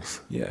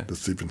songs. Yeah.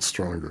 That's even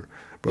stronger.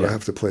 But Yeah. I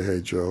have to play Hey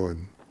Joe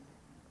and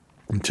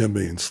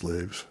Intimidating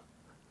Slaves.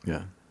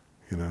 Yeah.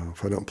 You know,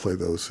 if I don't play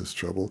those, it's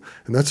trouble.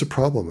 And that's a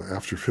problem.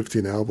 After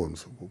 15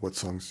 albums, what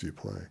songs do you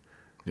play?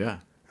 Yeah.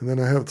 And then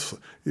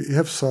you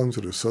have songs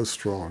that are so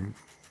strong.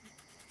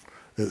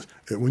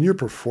 When you're a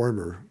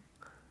performer,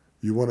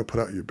 you want to put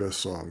out your best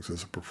songs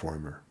as a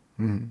performer.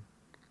 Mm-hmm.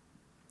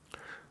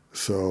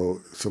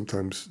 So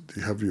sometimes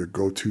you have your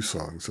go-to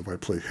songs. If I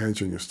play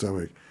Hands on Your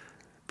Stomach,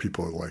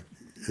 people are like,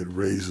 it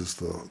raises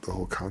the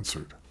whole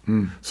concert.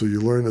 Mm. So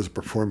you learn as a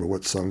performer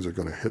what songs are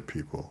going to hit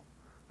people.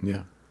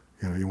 Yeah.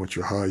 You know, you want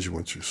your highs, you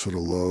want your sort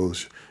of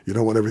lows. You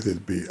don't want everything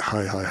to be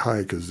high, high,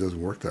 high, because it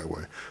doesn't work that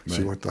way. So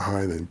you want the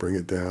high and then bring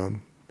it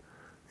down,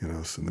 you know,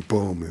 and then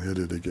boom, and hit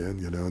it again,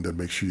 you know, and then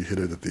make sure you hit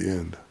it at the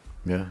end.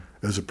 Yeah.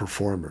 As a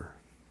performer,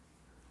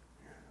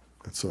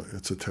 it's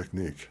a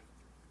technique.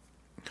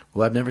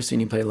 Well, I've never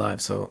seen you play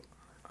live, so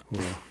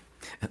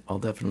I'll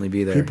definitely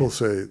be there. People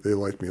say they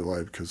like me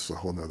live because it's a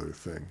whole other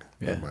thing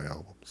on my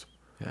albums.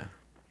 Yeah.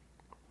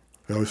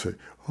 They always say,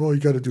 "Oh, you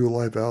got to do a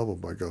live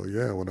album." I go,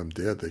 "Yeah, when I'm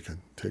dead, they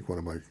can take one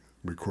of my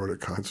recorded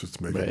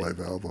concerts, make a live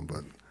album."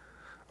 But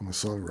I'm a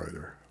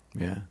songwriter.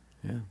 Yeah,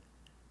 yeah.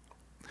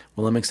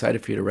 Well, I'm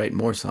excited for you to write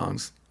more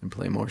songs and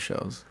play more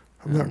shows.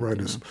 I'm not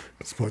writing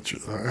as much.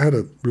 I had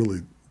a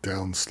really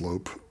down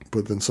slope,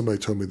 but then somebody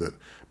told me that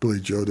Billy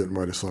Joe didn't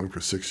write a song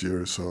for 6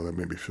 years, so that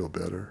made me feel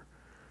better.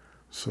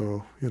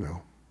 So, you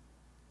know,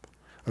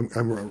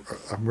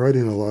 I'm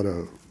writing a lot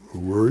of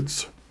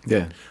words,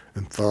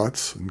 and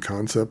thoughts and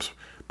concepts,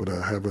 but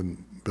I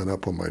haven't been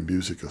up on my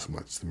music as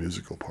much, the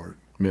musical part.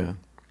 Yeah.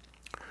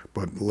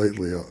 But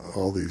lately,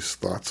 all these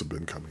thoughts have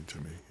been coming to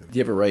me. You know? Do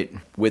you ever write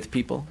with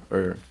people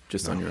or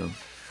just on your own?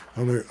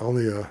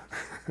 Only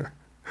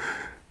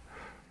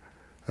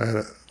I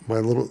had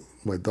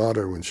my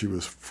daughter when she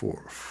was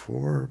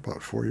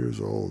about 4 years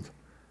old,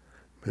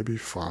 maybe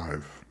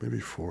 5, maybe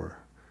 4.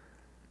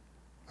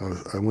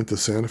 I went to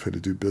Santa Fe to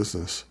do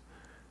business,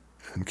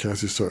 and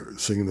Cassie started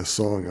singing the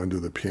song under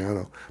the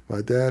piano.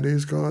 My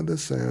daddy's gone to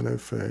Santa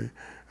Fe,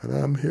 and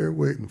I'm here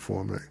waiting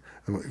for him.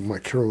 And my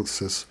Carol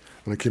says,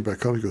 when I came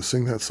back home, he goes,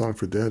 "Sing that song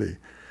for Daddy."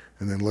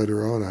 And then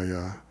later on,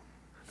 I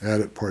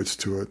added parts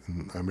to it,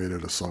 and I made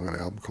it a song on an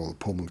album called The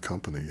Pullman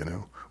Company, you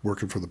know,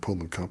 working for the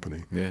Pullman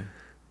Company. Yeah.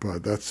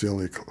 But that's the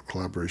only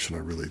collaboration I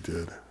really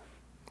did.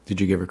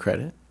 Did you give her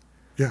credit?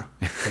 Yeah.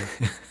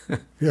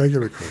 Yeah, I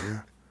give her credit,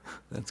 yeah.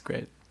 That's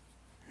great.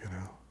 You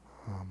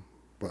know,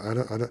 but I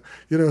don't,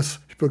 you know,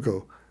 people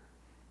go,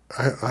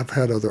 I've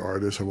had other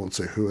artists, I won't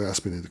say who,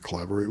 asked me to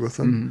collaborate with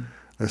them.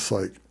 Mm-hmm. It's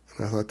like,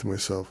 and I thought to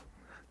myself,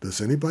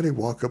 does anybody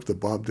walk up to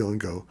Bob Dylan and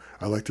go,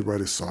 "I'd like to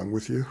write a song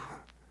with you"?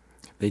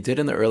 They did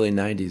in the early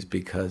 90s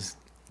because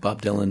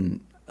Bob Dylan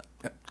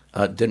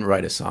didn't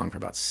write a song for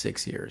about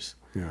 6 years.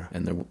 Yeah.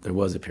 And there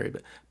was a period.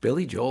 But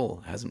Billy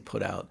Joel hasn't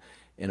put out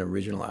an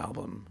original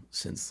album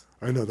since...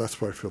 I know, that's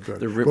why I feel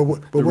better. But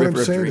what I'm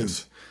saying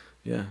Dreams.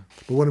 But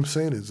what I'm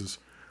saying is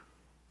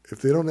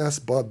if they don't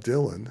ask Bob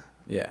Dylan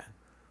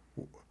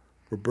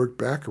or Burt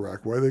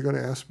Bacharach, why are they going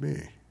to ask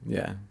me?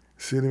 Yeah.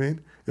 See what I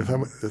mean?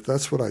 If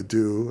that's what I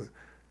do,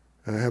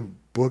 and I have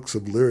books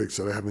of lyrics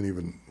that I haven't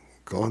even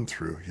gone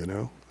through, you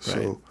know?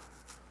 So,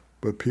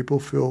 but people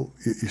feel,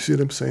 you see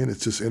what I'm saying?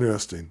 It's just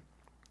interesting.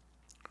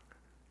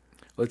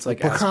 Well, it's like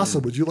Picasso,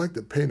 would you like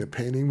to paint a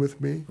painting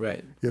with me?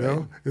 Right. You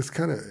know? It's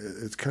kind of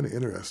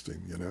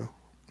interesting, you know?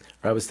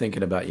 Or I was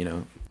thinking about, you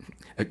know,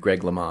 a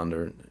Greg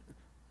LeMond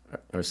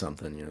or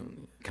something, you know,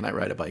 can I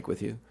ride a bike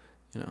with you?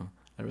 You know,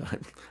 I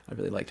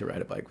really like to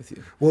ride a bike with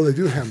you. Well, they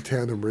do have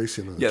tandem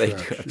racing on the track. Yeah,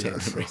 they do have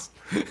tandem racing.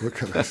 What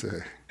can I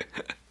say?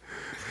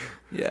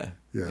 Yeah.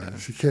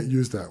 You can't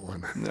use that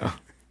one. No.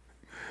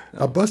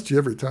 I'll bust you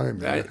every time,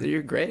 man.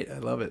 You're great. I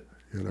love it.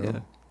 You know? Yeah.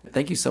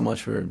 Thank you so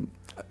much for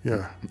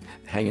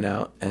hanging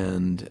out,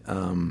 and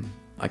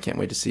I can't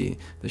wait to see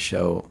the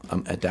show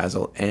at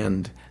Dazzle,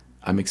 and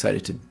I'm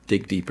excited to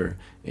dig deeper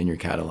in your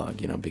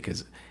catalog, you know,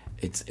 because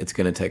it's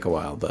going to take a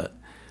while, but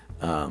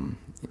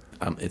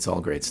it's all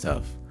great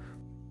stuff.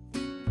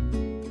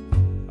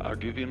 I'll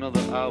give you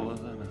another hour,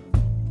 then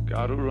I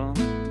gotta run,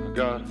 I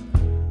gotta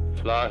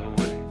fly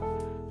away,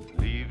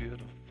 leave you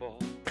to fall.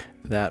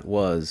 That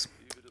was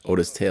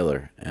Otis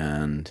Taylor,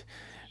 and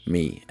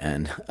me.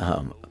 And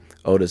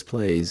Otis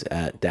plays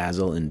at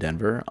Dazzle in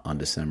Denver on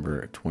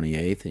December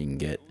 28th. You can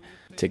get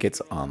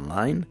tickets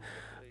online.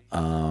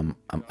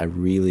 I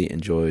really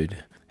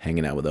enjoyed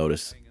hanging out with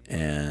Otis,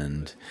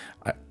 and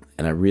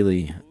I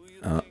really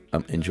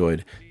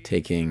enjoyed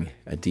taking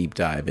a deep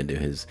dive into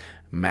his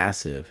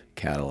massive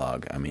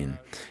catalog. I mean,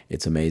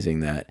 it's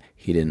amazing that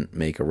he didn't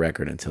make a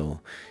record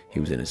until he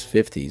was in his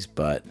 50s,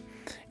 but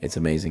it's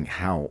amazing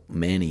how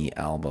many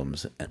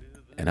albums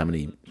and how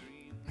many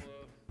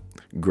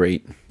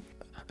great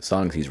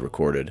songs he's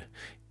recorded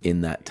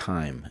in that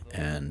time,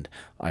 and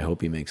I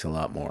hope he makes a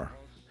lot more.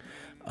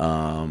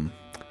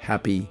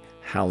 Happy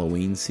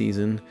Halloween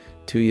season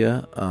to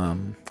you.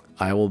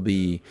 I will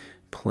be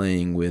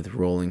playing with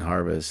Rolling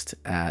Harvest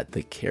at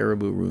the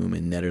Caribou Room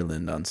in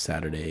Nederland on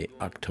Saturday,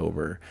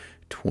 October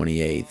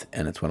 28th,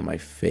 and it's one of my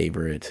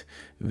favorite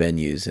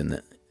venues in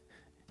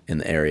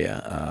the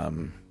area.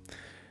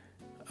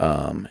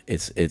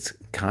 It's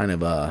kind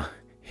of a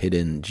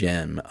hidden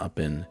gem up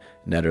in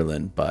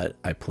Nederland, but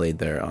I played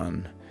there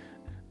on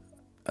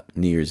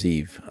New Year's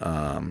Eve.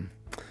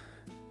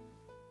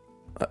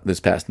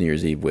 This past New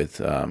Year's Eve with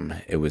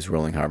it was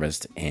Rolling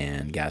Harvest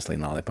and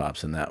Gasoline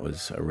Lollipops, and that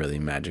was a really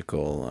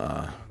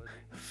magical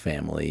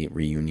family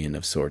reunion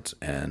of sorts.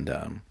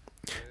 And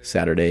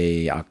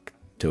Saturday,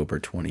 October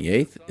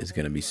 28th is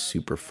going to be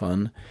super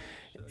fun,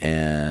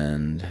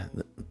 and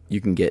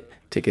you can get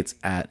tickets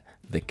at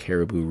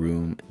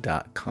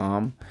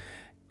thecaribouroom.com.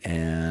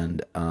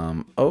 And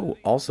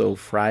also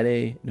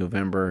Friday,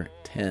 November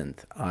 10th,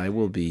 I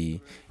will be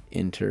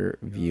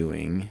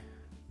interviewing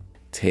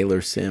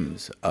Taylor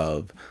Sims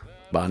of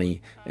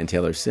Bonnie and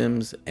Taylor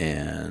Sims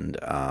and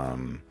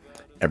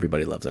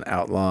Everybody Loves an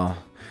Outlaw.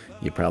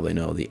 You probably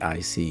know the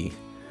Icy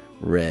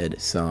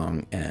Red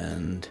song,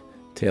 and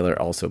Taylor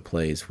also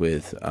plays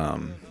with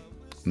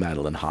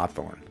Madeline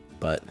Hawthorne.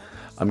 But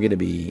I'm going to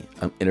be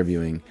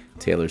interviewing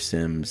Taylor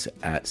Sims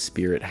at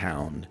Spirit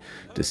Hound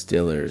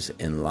Distillers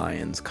in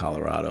Lyons,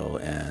 Colorado,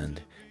 and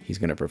he's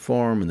going to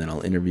perform, and then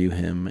I'll interview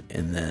him,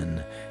 and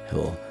then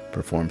he'll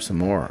perform some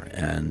more,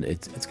 and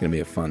it's going to be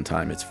a fun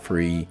time. It's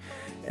free,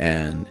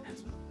 and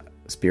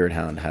Spirit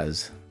Hound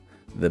has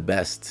the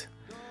best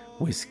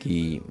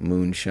whiskey,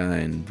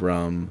 moonshine,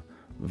 rum,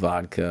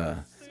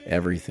 vodka,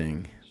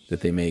 everything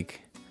that they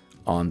make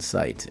on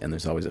site, and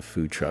there's always a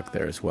food truck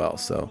there as well.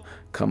 So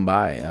come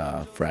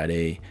by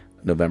Friday,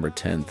 November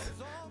 10th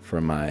for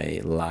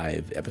my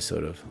live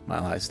episode of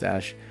Mile High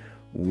Stash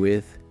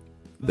with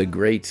the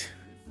great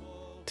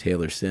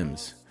Taylor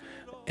Sims,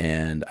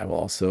 and I will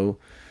also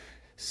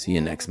see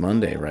you next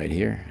Monday right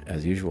here,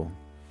 as usual.